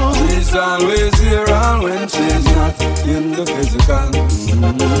 no. She's always here and when she's not in the physical.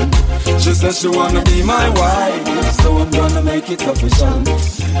 She says she wanna be my wife, so I'm gonna make it official.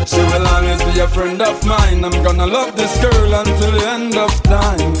 She will always be a friend of mine. I'm gonna love this girl until the end of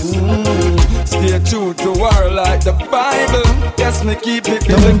time. Stay true to her like the Bible. Yes, me keep it.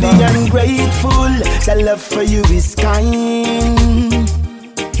 Don't be ungrateful. The love for you is kind.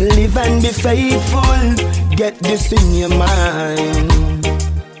 Live and be faithful. Get this in your mind.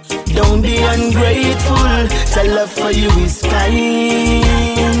 Don't be ungrateful. The love for you is kind.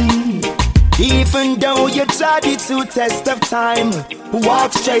 Even though you tried it to test of time,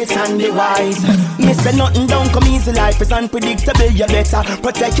 walk straight and be wise. Miss nothing don't come easy. Life is unpredictable. You better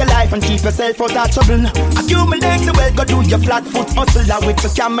protect your life and keep yourself out of trouble. Accumulate your wealth, go do your flat foot hustle. That with the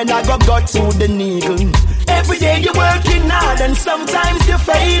camera go to the needle. Every day you're working hard and sometimes you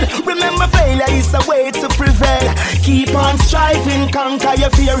fail. Remember, failure is a way to prevail. Keep on striving, conquer your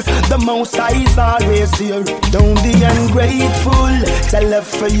fear. The Most High is always there. Don't be ungrateful. The love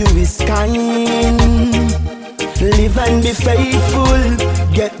for you is kind. Live and be faithful.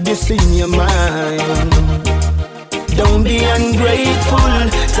 Get this in your mind. Don't be ungrateful.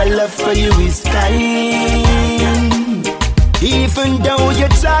 The love for you is kind. Even though you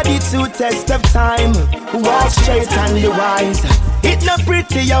tried it to test of time, walk straight and be wise. It's not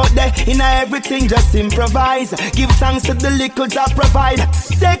pretty out there, in everything just improvise. Give thanks to the little that provide.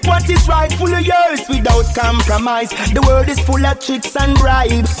 Take what is rightfully yours without compromise. The world is full of tricks and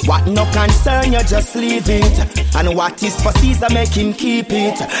bribes. What no concern you, just leave it. And what is for Caesar, make him keep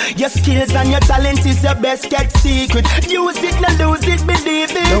it. Your skills and your talent is your best kept secret. Use it, not lose it,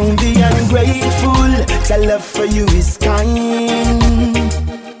 believe it. Don't be ungrateful, the love for you is kind.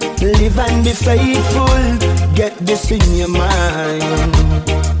 Live and be faithful. Get this in your mind.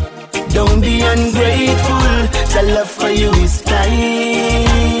 Don't be ungrateful. The love for you is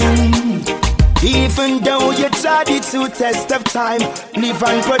kind. Even though you tried it to test of time, live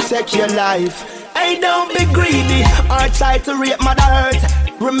and protect your life. Hey, don't be greedy or try to rape Mother Earth.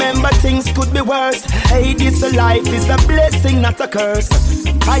 Remember, things could be worse. Hey, this life is a blessing, not a curse.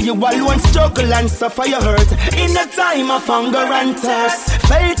 Are you alone struggle and suffer your hurt in a time of hunger and thirst?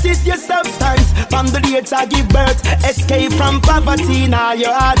 Faith is your substance. From the day to give birth, escape from poverty in all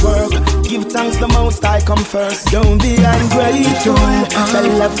your hard work. Give thanks the Most High come first. Don't be ungrateful. The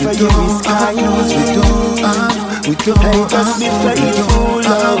love for you is kind. We don't hey, just be faithful.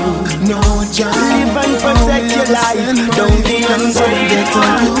 No job. Live and protect your life. Don't be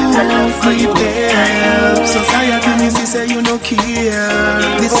ungrateful. The love for you is kind. Society is say you no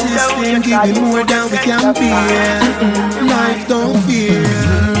care. This system giving more than we can bear. Life don't fear.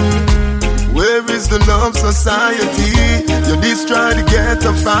 Where is the love society? You destroy to get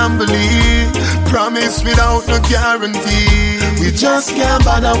a family. Promise without no guarantee. We just can't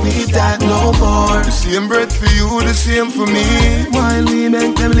bother with that no more. The same bread for you, the same for me. While we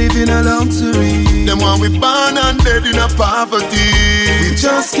make them live in a luxury. Them want we born and dead in a poverty. We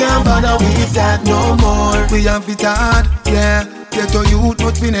just can't bother with that no more. We have it hard, yeah. Get a youth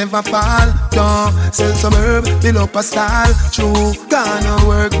but we never fall. Don't sell some herb, build up a style. True, gonna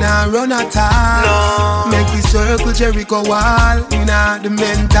work now, run at all. No. Make we serve circle Jericho wall. Inna the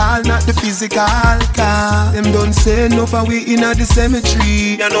mental, not the physical. Car them don't say no for we inna the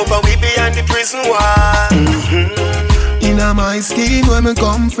cemetery. Ya know for we behind the prison wall. Inna my scheme where me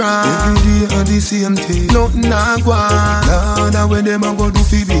come from, every day on the same thing. Nothing I want. Lord, and when them a go do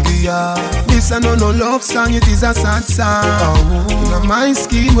fi biggie, yeah. This a no love song, it is a sad song. Inna my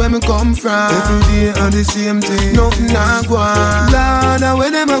scheme where me come from, every day on the same thing. Nothing I want. Lord, and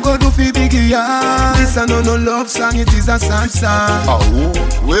when them a go do fi biggie, yeah. This a no love song, it is a sad song.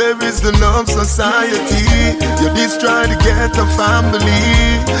 Where is the love society? You destroy to get a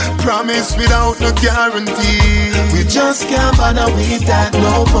family. Promise without no guarantee. We just can't bother with that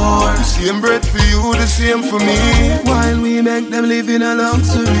no more. The same bread for you, the same for me. While we make them live in a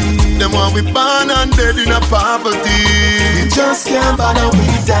luxury, them want we born and dead in a poverty. We just can't bother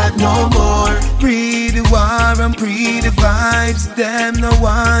with that no more. Pre the war and pre the vibes. Them no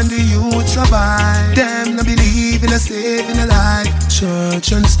want the youth survive. Them no believe in a saving a life.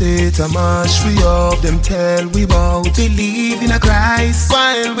 Church and state a mash we up. Them tell we about believe in a Christ.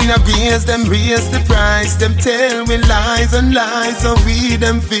 While we not raise them raise the price. Them tell we lies and lies, so we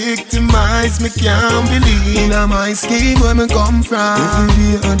them victimize. Me can't believe in my scheme where me come from.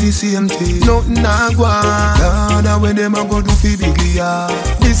 Every day on the same thing. Nothing I want. Lord, and when them a go do fi biggie, yeah.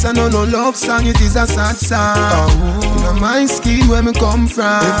 This a no love song, it is a sad song. In my scheme where me come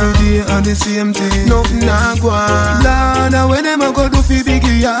from. Every day on the same thing. Nothing I want. Lord, and when them a go do fi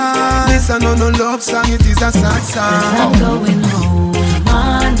biggie, yeah. This a no love song, it is a sad song. I'm going home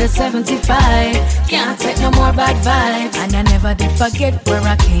on the 75. Can't take no more bad vibes. And I never did forget where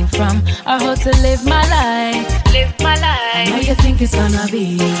I came from or how to live my life. Live my life. I know you think it's gonna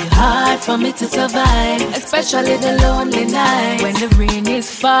be hard for me to survive, especially the lonely night when the rain is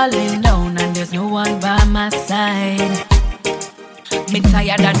falling down and there's no one by my side. Me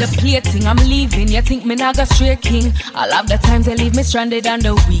tired of the plating, I'm leaving. You think me not go straight king? All of the times they leave me stranded on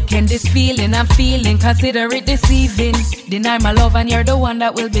the weekend. This feeling I'm feeling, consider it deceiving. Deny my love and you're the one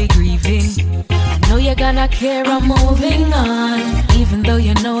that will be grieving. I know you're gonna care, I'm moving on, even though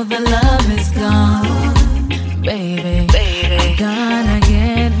you know the love is gone. Baby, I'm gonna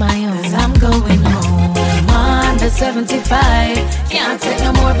get my own. 'Cause I'm going home on the 75. Can't take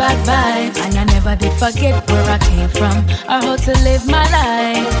no more bad vibes. And I never did forget where I came from or how to live my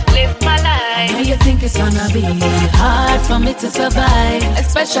life. Live my life. I know you think it's gonna be hard for me to survive,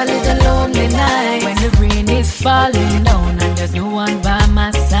 especially the lonely night when the rain is falling down and there's no one by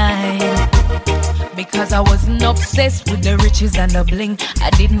my side. Because I wasn't obsessed with the riches and the bling, I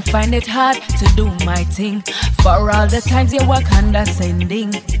didn't find it hard to do my thing. For all the times you were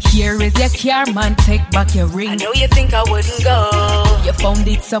condescending, here is your car, man, take back your ring. I know you think I wouldn't go. You found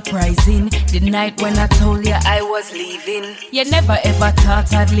it surprising the night when I told you I was leaving. You never ever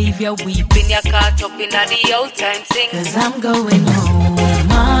thought I'd leave you weeping. You caught up in the old time thing. 'Cause I'm going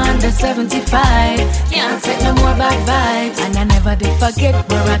home on the 75. Can't take no more bad vibes. And I never did forget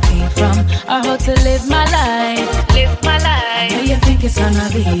where I came from or how to live my life. Live my life. I know you think it's gonna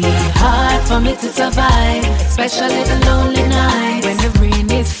be hard for me to survive, especially the lonely night when the rain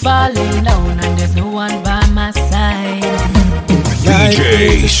is falling down and there's no one by my side.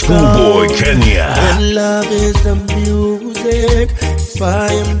 VJ Schoolboy Kenya. And love is the music. If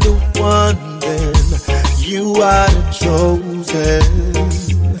I am the one, then you are the chosen.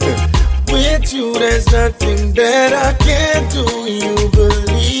 With you, there's nothing that I can't do. You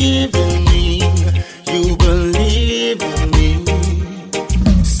believe in me. You believe in me.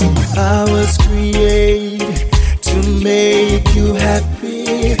 See, I was created to make you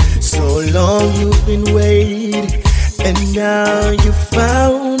happy. So long you've been waiting, and now you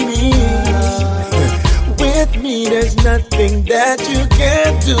found me. With me, there's nothing that you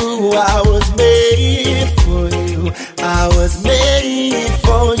can't do. I was made for you. I was made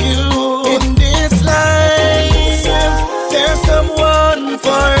for you. In this life, there's someone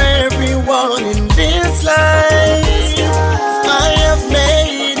for everyone. In this life, I have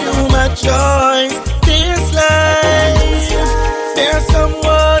made you my choice. This life, there's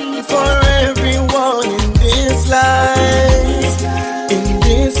someone for everyone. In this life, in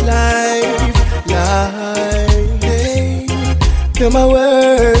this life, you're my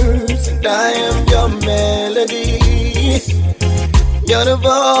words and I am your melody. You're the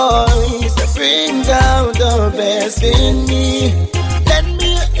voice that brings out the best in me. Let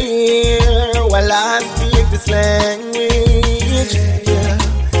me hear while I speak this language. Yeah.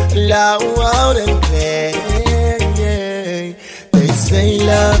 Loud and clear. Yeah. They say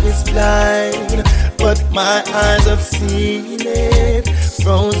love is blind, but my eyes have seen it,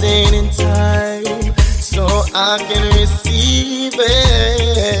 frozen in time, so I can receive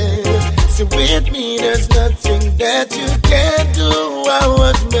it. So with me there's nothing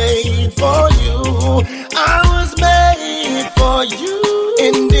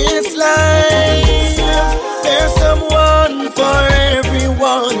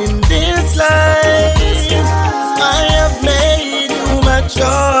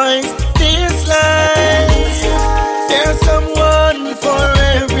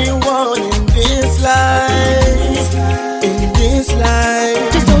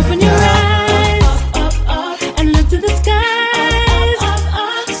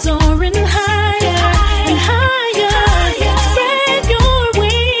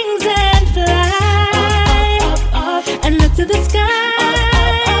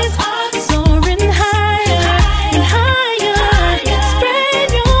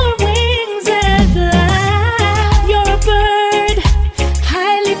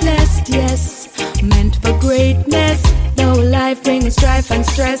strife and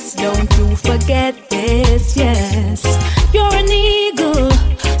stress. Don't you forget this, yes. You're an eagle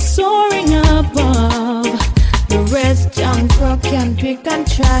soaring above. The rest young crook can pick and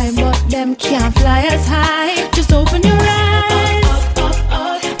try, but them can't fly as high. Just open your eyes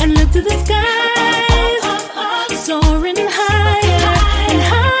and look to the skies, soaring higher and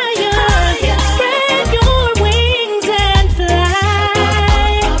higher. Spread your wings and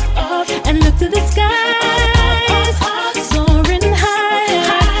fly, and look to the skies, soaring higher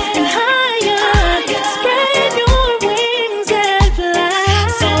and higher. Spread your wings and fly.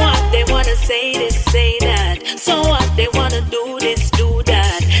 So what they wanna say this, say that. So what they wanna do this, do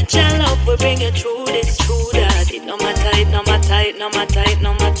that. Child love will bring you through this, true that. It no matter, it no matter, it no matter, it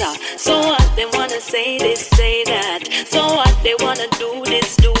no matter. So what they wanna say this, say that. So what they wanna do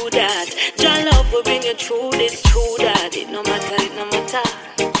this, do that. Child love will bring you through this, true that. It no matter, it no matter.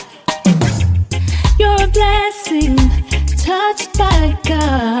 You're a blessing, touched by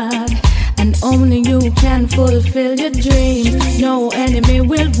God, and only you can fulfill your dream. No enemy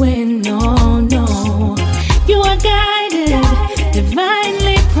will win, no, no. You are guided,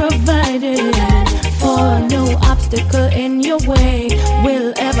 divinely provided, for no obstacle in your way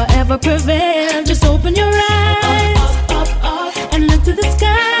will ever prevail. Just open your eyes and look to the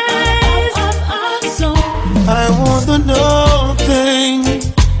skies. So I want to know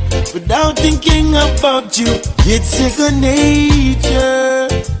things without thinking about you. It's second nature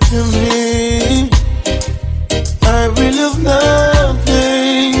to me. I will have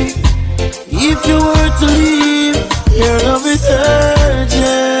nothing if you were to leave. Your love is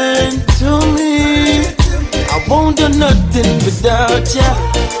urgent to me. I won't do nothing without ya.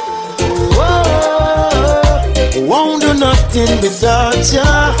 Whoa, won't do nothing without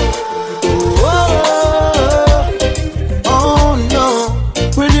ya. Whoa, oh no.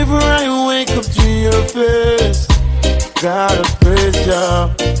 Whenever I wake up to your face, gotta praise ya.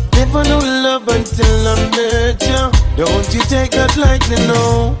 Never knew love until I met ya. Don't you take that lightly,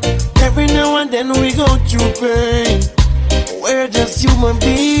 no. Every now and then we go through pain. We're just human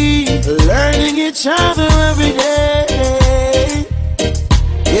beings, learning each other every day.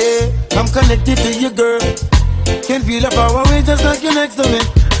 Yeah, I'm connected to you, girl. Can feel the power way just like you next to me.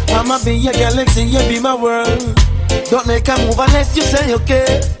 I'ma be your galaxy, you be my world. Don't make a move unless you say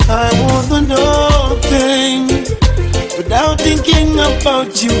okay. I want to know things without thinking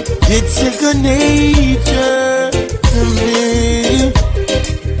about you. It's second nature to me.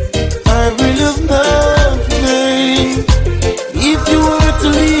 I will have nothing if you were to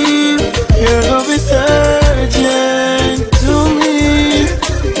leave. Your love is urgent to me.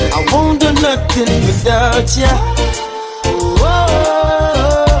 I won't do nothing without ya.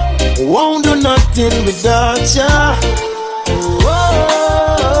 Whoa, won't do nothing without ya.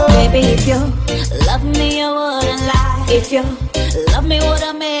 Whoa. Baby, if you love me, you wouldn't lie. If you love me,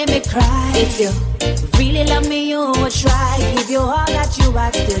 would've made me cry. If you really love me, you would try. Give you all that you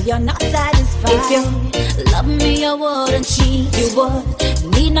ask, still you're not satisfied. If you love me, you wouldn't cheat. You would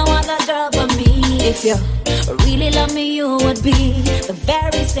need no other girl but me. If you really love me, you would be the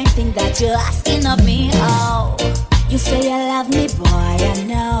very same thing that you're asking of me. Oh, you say you love me, boy, I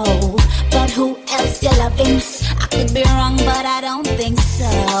know, but who else you loving? I could be wrong, but I don't think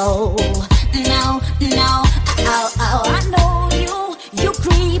so. No, no, I know you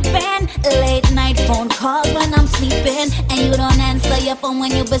creeping. Late night phone calls when I'm sleeping, and you don't answer your phone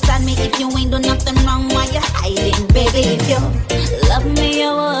when you beside me. If you ain't do nothing wrong, why you hiding, baby? If you love me, you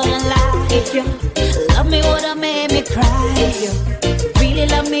wouldn't lie. If you love me, would've made me cry. If you really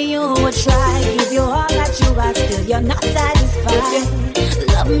love me, you would try. Give you all that you ask, still you're not satisfied. If you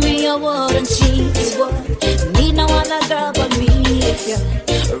love me, you wouldn't cheat. You would need no other girl but me. If you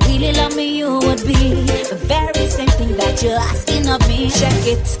really love me, you would be the very same thing that you're asking of me. Check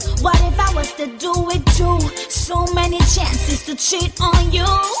it. What if I was to do it too? So many chances to cheat on you.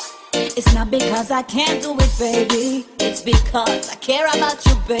 It's not because I can't do it, baby. It's because I care about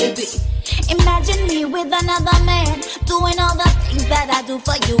you, baby. Imagine me with another man doing all the things that I do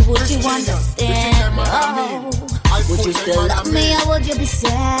for you. Would you understand? Oh, would you still love me or would you be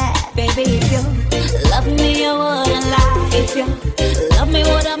sad? Baby, if you love me, you wouldn't lie. If you love me,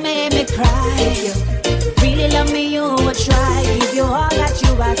 would've made me cry. If you really love me, you would try. Give you all that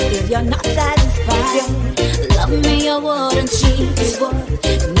you ask, still you're not satisfied. If you love me, you wouldn't cheat. You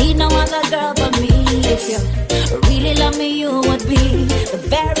would need no other girl but me. If you really love me, you would be the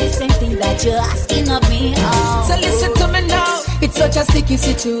very same thing that you're asking of me. Oh. So listen to me now. It's such a sticky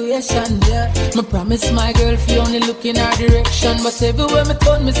situation, yeah. Me promise my girl if you only look in her direction, but everywhere me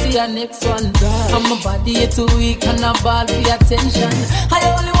turn, me see her next one. And my body is too weak and I ball for attention. I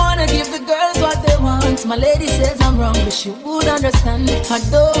only want wanna give the girls what they want. My lady says I'm wrong, but she would understand. I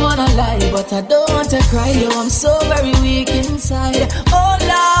don't wanna lie, but I don't want to cry. Yo, I'm so very weak inside. Oh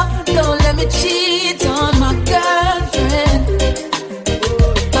Lord, don't let me cheat on my girlfriend.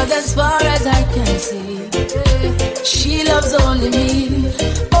 Cause as far as I can see, she loves only me.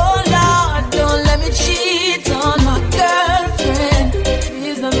 Oh Lord, don't let me cheat on my girlfriend.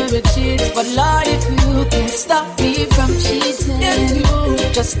 Please don't let me cheat. But Lord, if you can stop me from cheating,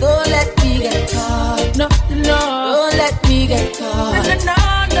 just don't let me get caught. No, no, don't let me get caught. No,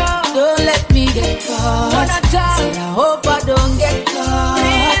 no, don't let me get caught. Say I hope I don't get caught.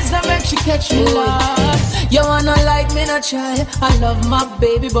 Please don't make she catch me, Lord. You wanna like me, not try. I love my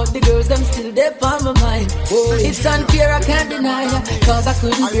baby, but the girls them still there on my mind. It's unfair, I can't deny. Cause I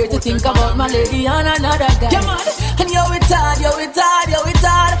couldn't bear to think about my lady and another guy. And yo, it's hard, yo, it's hard, yo, it's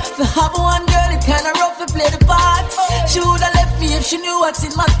hard. To have one girl, it kinda rough to play the part. She would've left me if she knew what's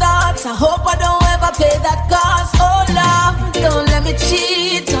in my thoughts. I hope I don't ever pay that cost. Oh Lord, don't let me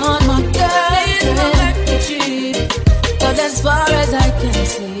cheat on my girl. Cause as far as I can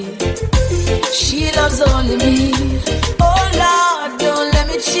see, she loves only me. Oh Lord, don't let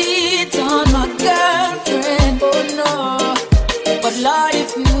me cheat on my girlfriend. Oh no. But Lord,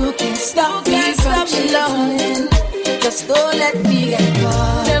 if you can stop me from cheating, just don't let me get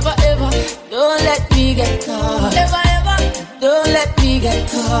caught. Never ever, don't let me get caught. Never ever, don't let me get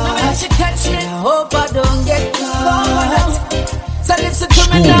caught. She catch me, I hope I don't get caught. So listen to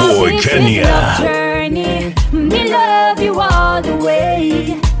me now. Schoolboy Kenya. Journey, me love you all the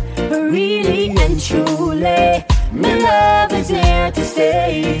way. Really and truly, my love is here to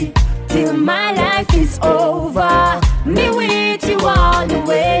stay. Till my life is over, me with you all the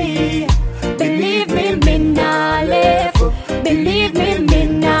way. Believe me, me not left. Believe me, me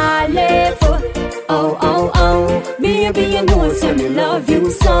not left. Oh, oh, oh, baby, you know say me love you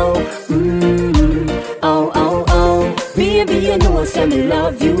so. Oh, oh, oh, baby, you know say me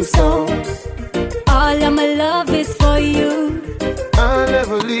love you so. All of my love is for you. I'll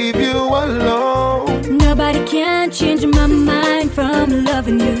never leave you alone. Nobody can change my mind from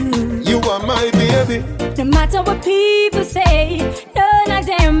loving you. You are my baby. No matter what people say, none of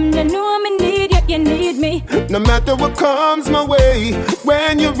them, they know me need you, you need me. No matter what comes my way,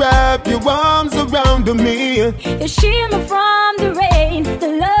 when you wrap your arms around me, you shield me from the rain. The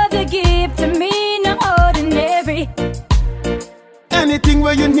love you give to me, no ordinary. Anything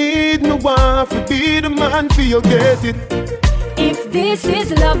where you need me, want to be the man for you get it. If this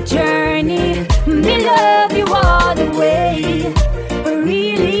is love journey, me love you all the way.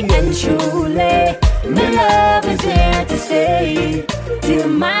 Really and truly, my love is here to stay. Till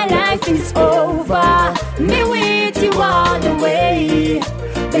my life is over, me with you all the way.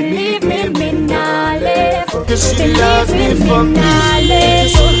 Believe me, me not left. Cause she loves me for me.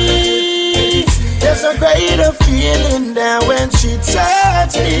 There's a greater feeling there when she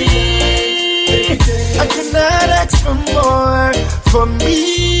touched me. I cannot ask for more for me.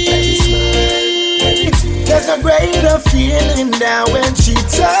 There's a greater feeling there when she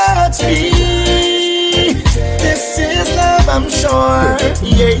touched me. This is love, I'm sure.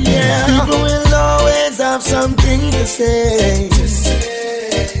 Yeah, yeah. People will always have something to say,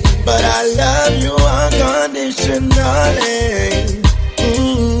 but I love you unconditionally.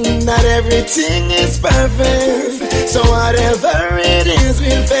 Not everything is perfect, so whatever it is,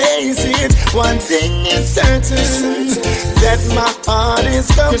 we'll face it. One thing is certain, that my heart is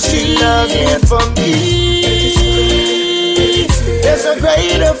complete. 'Cause she loves me for me. There's a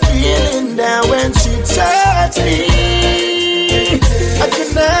greater feeling there when she touched me. I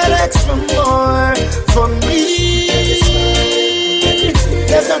cannot ask for more for me.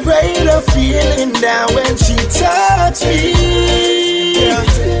 There's a greater feeling there when she touched me.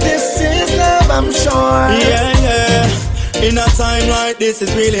 This is love, I'm sure. Yeah, yeah. In a time like this,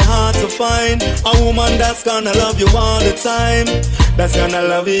 it's really hard to find a woman that's gonna love you all the time, that's gonna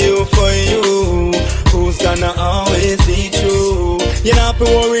love you for you, who's gonna always be true. You don't have to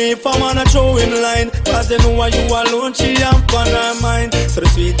worry if I'm on a throwing line, cause they know why you alone, she up on her mind. So the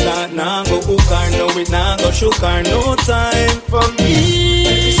sweet talk nah go hook her, no it nah go shook her, no time for me.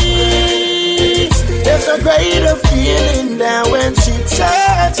 There's a greater feeling there when she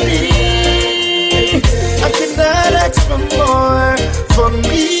touched me. I cannot ask for more for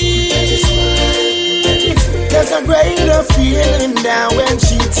me. There's a greater feeling there when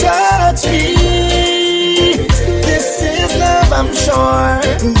she touched me. This is love, I'm sure.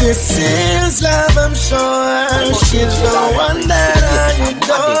 This is love, I'm sure. She's the one that I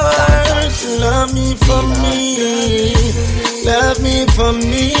adore. She love me for me. Love me for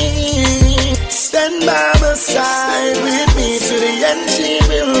me. Stand by my side with me to the end, she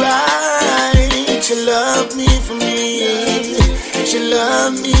will ride.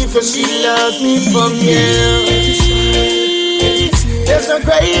 love me from she loves me from you. There's a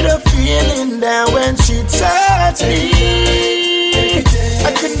greater feeling than when she touched me.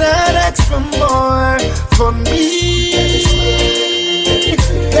 I could not ask for more from me.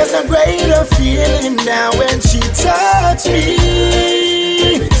 There's a greater feeling now when she touched me.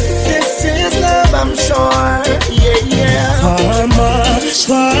 This is love, I'm sure. Yeah, yeah.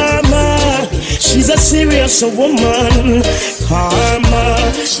 Karma, she's a serious woman. Karma,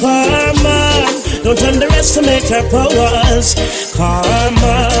 don't underestimate her powers.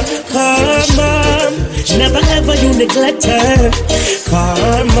 Karma, never ever you neglect her.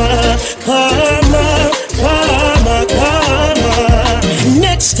 Karma.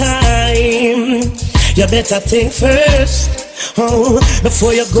 Next time, you better think first,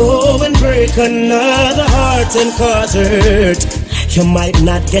 before you go and break another heart and cause hurt. You might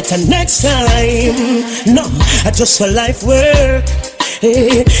not get a next time, no, just for life work.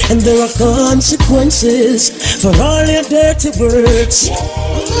 Hey, and there are consequences for all your dirty words.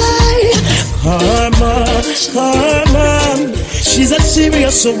 Karma, she's a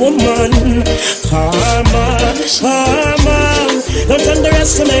serious woman. Karma, don't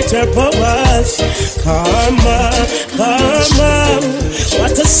underestimate her powers. Karma,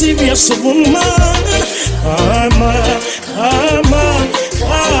 what a serious woman. Karma.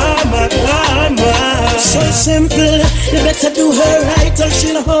 So simple, you better do her right or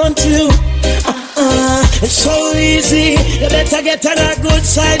she'll haunt you. It's so easy, you better get on her good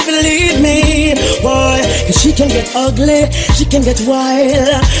side, believe me, boy. Cause she can get ugly, she can get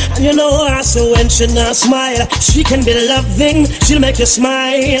wild. And you know her, so when she not smile, she can be loving, she'll make you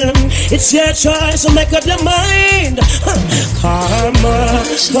smile. It's your choice, so make up your mind. Karma,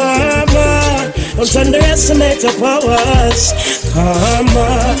 don't underestimate her powers.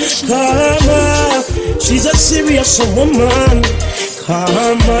 Karma, she's a serious woman.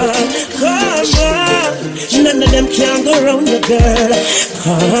 Karma, none of them can go round the girl.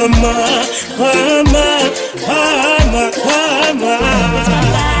 Karma.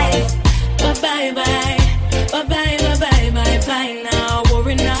 Bye now, we're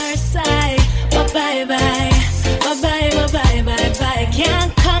in our side. Bye.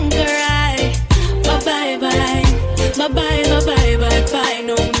 Can't conquer I. Bye.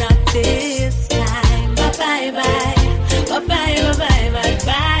 No, not this time. Bye.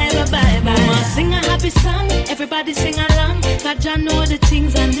 Sing a happy song, everybody sing along. God you know the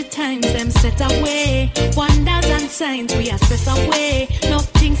things and the times them set away. Wonders and signs we are stress away. No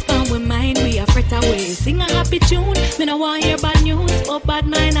things found with mind we are fret away. Sing a happy tune, me no want hear bad news. But bad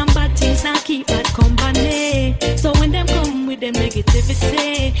mind and bad things now keep bad company. So when them come with them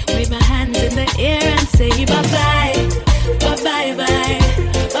negativity, wave my hands in the air and say bye.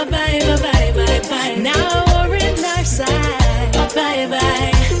 Now we're in our side.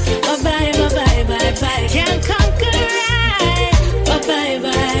 Bye. Can't conquer right.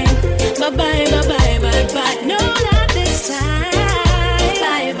 Bye. No, not this time.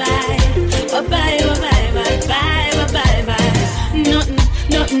 Bye.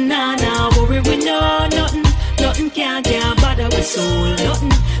 Nothing, nah, worry we know nothing can't bother with soul.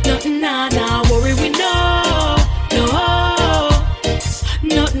 Nothing, nah, worry we know.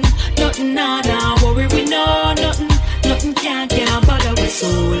 No, nothing, nah, worry we know. Nothing can't bother with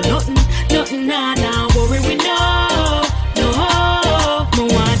soul. Nothing, nah, worry we know. No, me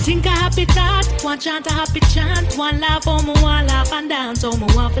want think a happy thought, want chant a happy chant, want laugh, oh me want laugh and dance, oh me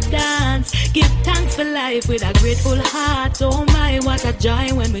want for dance. Give thanks for life with a grateful heart. Oh my, what a joy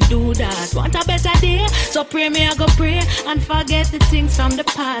when we do that. Want a better day, so pray me I go pray and forget the things from the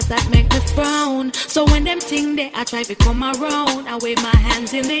past that make me frown. So when them things they I try to come around, I wave my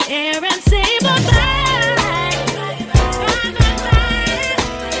hands in the air and say bye.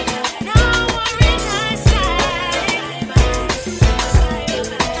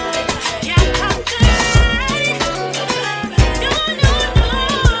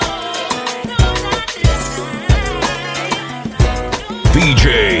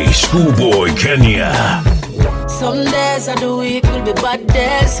 VJ Schoolboy Kenya. Some days of the week will be bad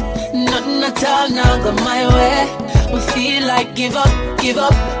days. Nothing at all now go my way. We feel like give up.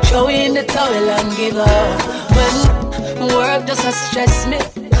 Throw in the towel and give up. When work just a stress me,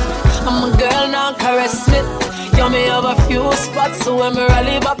 I'm a girl now caress me. You me have a few spots, so when me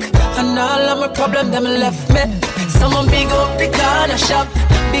rally back, and all of my problem them left me. Someone big up the corner shop,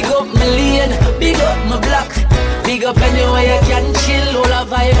 big up my lane, big up my block. Big up anywhere you can chill, all a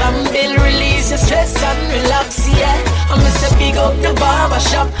vibe and build, release your stress and relax, yeah. I'm say big up the barber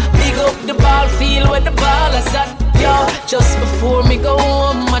shop, big up the ball field where the ball is at. Yo, just before me go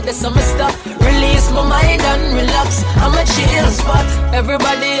home, I just I'ma stop, release my mind and relax. I'm a chill spot.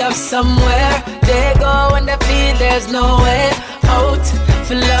 Everybody have somewhere they go when they feel there's no way out.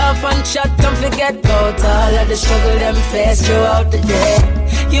 For love and chat and forget about all of the struggle them face throughout the day.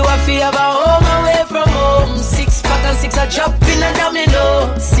 You have to have a home away from home. 6 pack and 6 a drop in a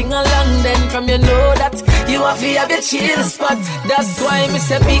domino. Sing along then from you know that you have to have your chill spot. That's why me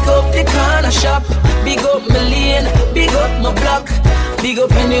say big up the corner shop, big up my lane, big up my block, big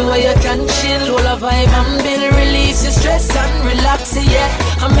up anywhere you can chill. All a vibe and build, release your stress and relax,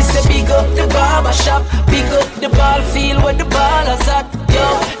 yeah. And me say big up the barber shop, big up the ball field where the ball is at. Yo,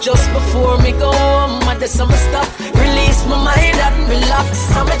 just before me go home, I just I'ma stop, release my mind and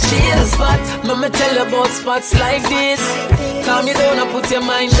relax. I'm a chill spot. Mama tell you about spots like this. Calm you down and put your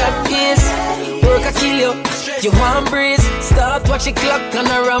mind at peace. Work a kill you, you want breeze. Start watch the clock and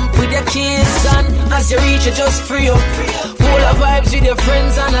a ramp with your kids. And as you reach you just free up. Full of vibes with your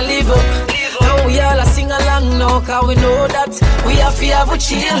friends and a live up. Now we all a sing along now, cause we know that we have to have a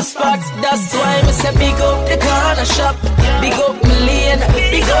chill spot. That's why me say big up the corner shop, big up my lane,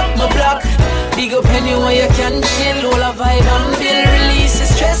 big up my block, big up anywhere you can chill. All a vibe and build, release the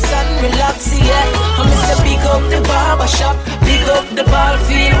stress and relax, yeah. And me say big up the barber shop, big up the ball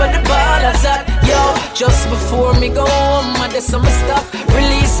field where the ball is at. Yo, just before me go home, I just I'ma stop,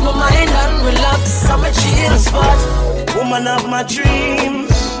 release my mind and relax. I'm a chill spot. Woman of my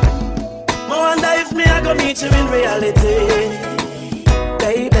dreams, I wonder if me I go meet you in reality,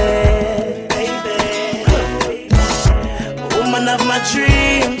 baby, baby. Woman of my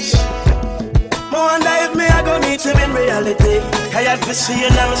dreams, I wonder if me I go meet you in reality. I had to see you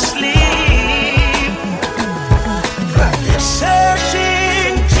now sleep,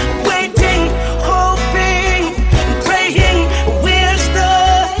 searching, waiting, hoping, praying. Where's the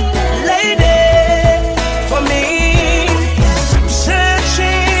lady for me?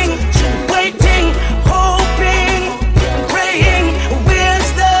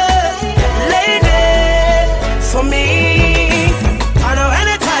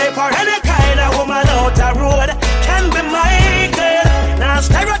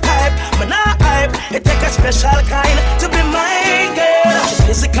 It take a special kind to be my girl. She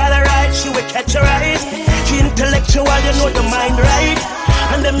physical right, she will catch your eyes. She intellectual, you know the mind right.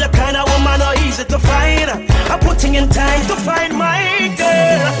 And them the kind of woman are easy to find. I'm putting in time to find my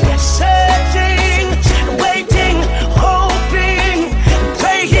girl. Searching, waiting, hoping,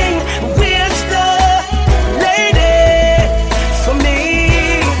 praying. Where's the lady for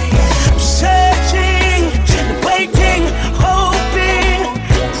me? Searching, waiting, hoping,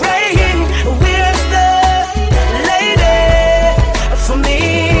 praying.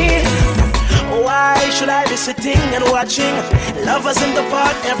 Should I be sitting and watching lovers in the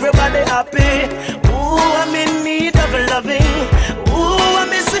park, everybody happy? Ooh, I'm in need of loving. Ooh, I'm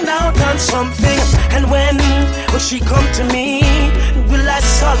missing out on something. And when will she come to me? Will I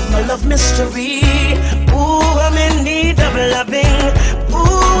solve my love mystery? Ooh, I'm in need of loving.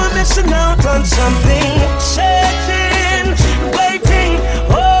 Ooh, I'm missing out on something. Searching, waiting,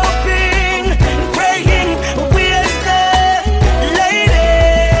 hoping, praying. Where's the lady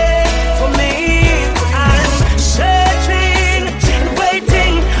for me?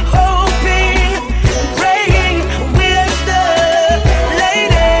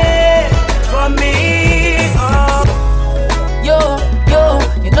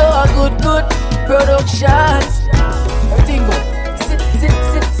 Productions, everything go.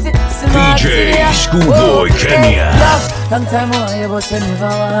 VJ Schoolboy Kenya. Long time away, but you never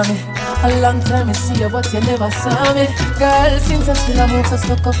want me. A long time I see you, but you never saw me. Girl, since I still am so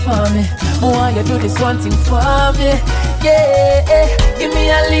stuck up for me. Why you do this one thing for me? Yeah, give me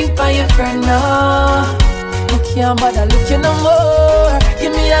a link by your friend now. You can't bother looking no more.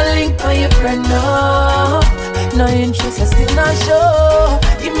 Give me a link by your friend now. No interest, I still not show.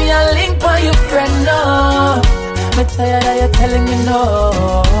 Give me a link by your friend now. I'm tired of you telling me no.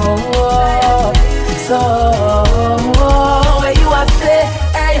 So, where you are say,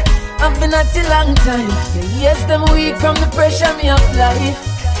 hey, I've been at a long time. The years them weak from the pressure me apply.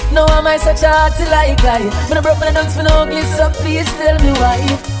 No, am I such a hearty like guy? When I broke my dance for no ugly, so please tell me why.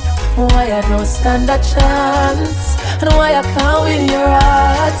 Why I don't stand a chance, and why I can't win your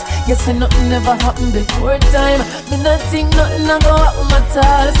heart. You say nothing never happened before time. Me not think nothing a go happen at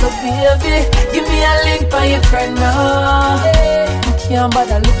all. So baby, give me a link by your friend now. You can't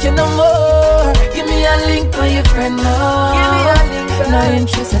bother looking no more. Give me a link by your friend now. Give me a link. No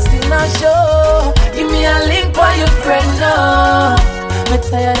interest, I still not show. Give me a link by your friend now. I'm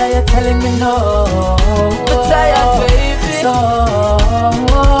tired of you telling me no. I'm tired, baby. So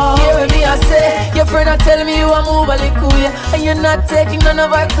here we I say, your friend I tell me you a move a little, yeah, and you're not taking none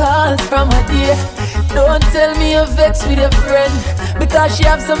of our calls from her, dear. Don't tell me you're vexed with your friend, because she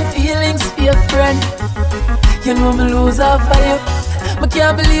have some feelings for your friend. You know me lose off of you, I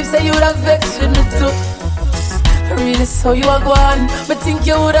can't believe say you would have vexed with me too. I really saw you are gone, but think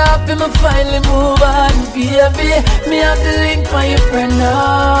you would have been me finally move on. Baby, me have the link for your friend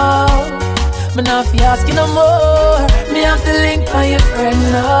now. Me not fi asking no more. Me have the link for your friend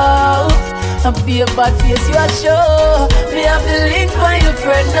now. I be a bad face you a show. Me have the link for your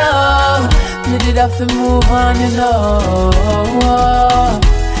friend now. Me did have to move on, you know.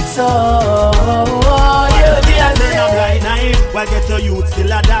 So I'm like nine. While get your youth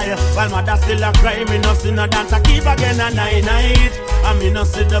still a die, while mother still a cry. Me no see no dance, I keep again a night. I me no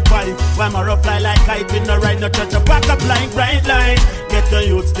see the point. While my rough fly like kite, in no ride no church, a pack up like bright light. Get your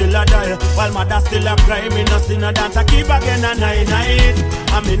youth still a die, while mother still a cry. Me no see no dance, I keep again a night.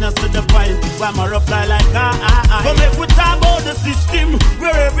 I me no see the point. While my rough fly like But make we talk about the system,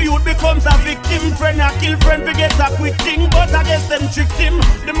 where every youth becomes a victim. Friend a kill friend, we get a quick thing, but I guess them tricked him.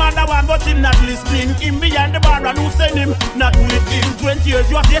 The mother one, but him not listening. Him behind the bar and who send him, not with him. 20 years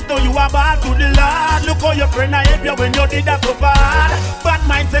you have yes, now you are bad to the Lord. Look how your friend I help you when you did that so bad. Bad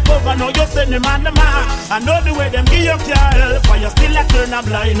mind take over, now you send him on the mark. I know the way them give you help, but you still a turn a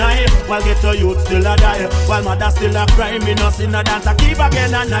blind eye. While get your youth still a die, while mother still a cry. Me no see no dance, I keep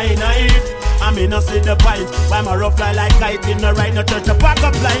again a night. I me no see the point, why my rough fly like kite. In the right no church, a pack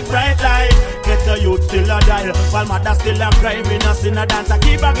up like bright light. Get your youth still a die, while mother still a cry. Me no see no dance, I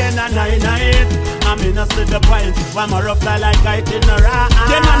keep again a night. I me no see the point, why my rough fly like kite in the right.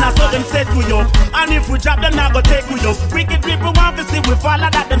 Then I saw them set we up, and if we drop them now go take we up. Wicked people want to see we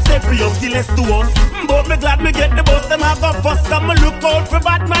follow that them say free up, still less to us. But me glad me get the boss, them have go first. Come look out for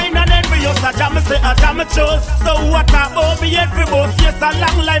bad mind and envious. I jam me say, I jam me chose. So what about me every boss? Yes, a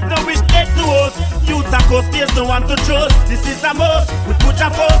long life, no wish dead to us. Youth are cost, there's no one to trust. This is a must, we put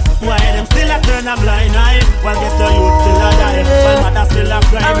a force. Why them still a turn a blind eye? While get the youth still a die, while mother still a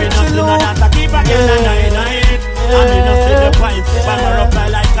cry. Me no see no dance, I keep again a night. I me no see the point, while my rough fly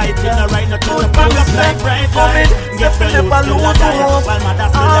like kite. In the right, no touch, a pack up like bright light. Get the youth still a die, while mother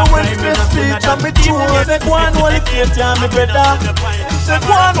still a cry. Me no see no dance, I keep again a night. Say go on, only faith, yeah, me brother. Say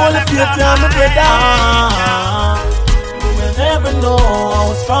go on, only faith, yeah, me brother. You will never know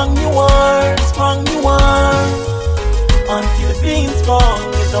how strong you are, until being strong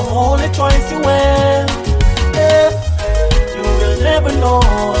is the only choice you will. Yeah. You will never know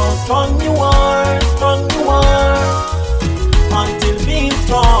how strong you are, until being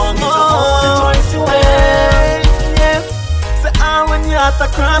strong is the only choice you will. Yeah. Say when you're at a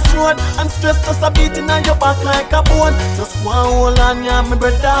crossroad and stress just a beating on your back like a bone, just go and hold on, yeah, my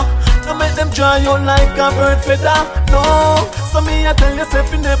brother. Don't make them dry you like a bird feather. No, so me I tell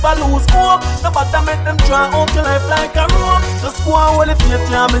yourself you never lose hope. No matter make them dry out your life like a rope. Just go and hold the faith,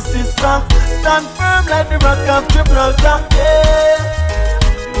 yeah, my sister. Stand firm like the rock of Gibraltar. Yeah.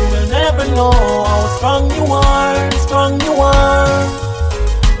 You will never know how strong you are,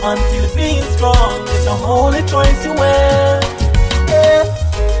 until being strong is the only choice you will. Yeah.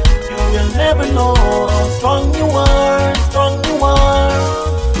 You will never know how strong you are,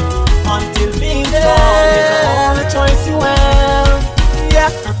 until being strong is the only choice you have. Yeah,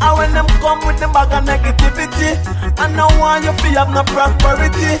 and when them come with them bag of negativity, and now why you feel have no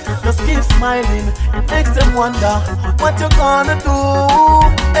prosperity, just keep smiling, it makes them wonder what you gonna do.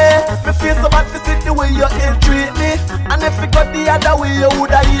 Eh, me feel so bad to see the way you ill-treat me, and if you got the other way you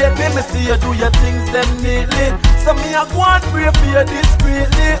woulda hate me. Me see you do your things them neatly, so me I go and pray for you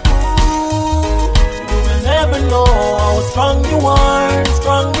discreetly. Ooh, you will never know how strong you are,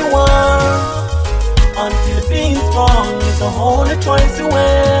 until being strong is the only choice you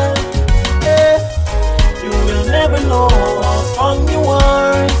will. Yeah. You will never know how strong you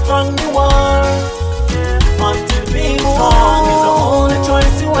are, until being strong is the only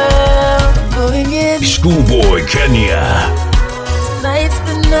choice you will. Going in Schoolboy Kenya. Tonight's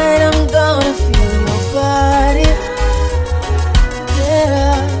the night I'm gonna feel your body.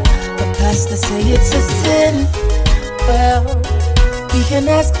 Yeah, the pastor say it's a sin. Well, we can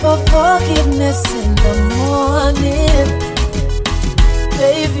ask for forgiveness in the morning.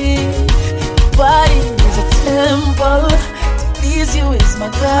 Baby, your body is a temple. To please you is my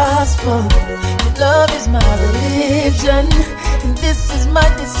gospel. Your love is my religion, and this is my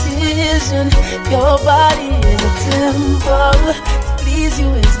decision. Your body is a temple. To please you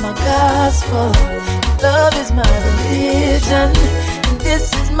is my gospel. Your love is my religion, and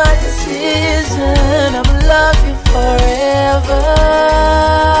this is my decision. I'ma love you forever.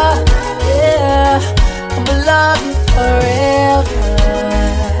 Yeah, I'ma love you forever.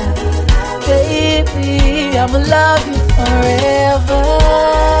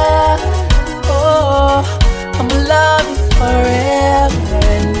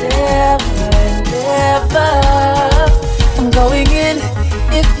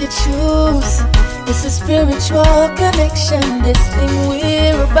 spiritual connection, this thing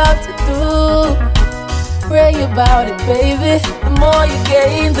we're about to do. Pray about it, baby. The more you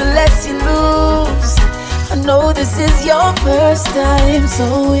gain, the less you lose. I know this is your first time,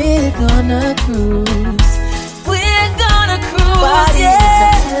 so we're gonna cruise. We're gonna cruise. Body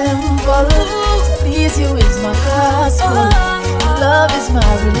is a temple. To please you is my gospel. Love is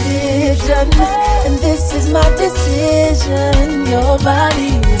my religion, and this is my decision. Your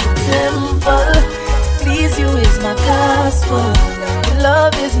body is a temple. To please you is my gospel.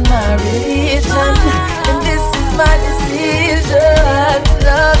 Love is my religion, and this is my decision.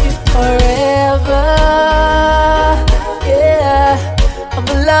 Love you forever. Yeah,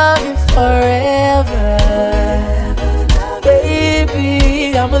 I'ma love you forever.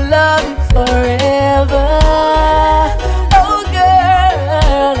 Baby, I'ma love you forever. Oh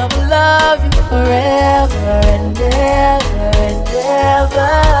girl, I'ma love you forever and ever and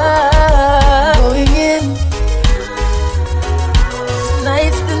ever. Going in.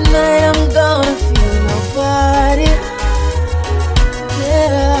 Tonight's the night I'm gonna feel your body.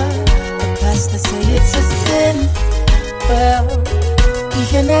 Yeah, the pastor say it's a sin. Well, we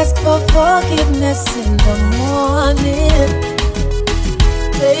can ask for forgiveness in the morning.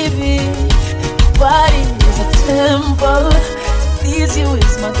 Baby, your body is a temple. To please you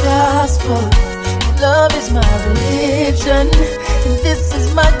is my gospel. Love is my religion, and this is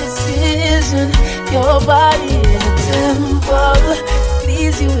my decision. Your body is a temple. To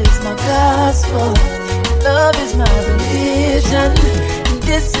please you is my gospel. Love is my religion, and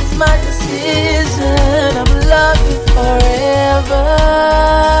this is my decision. I'ma love you forever.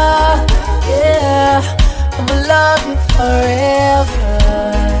 Yeah, I'ma love you forever.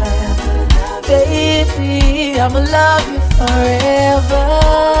 Baby, I'ma love you forever.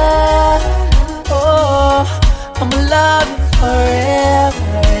 Oh, I'ma love you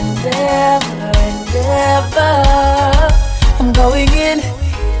forever and ever and ever. I'm going in.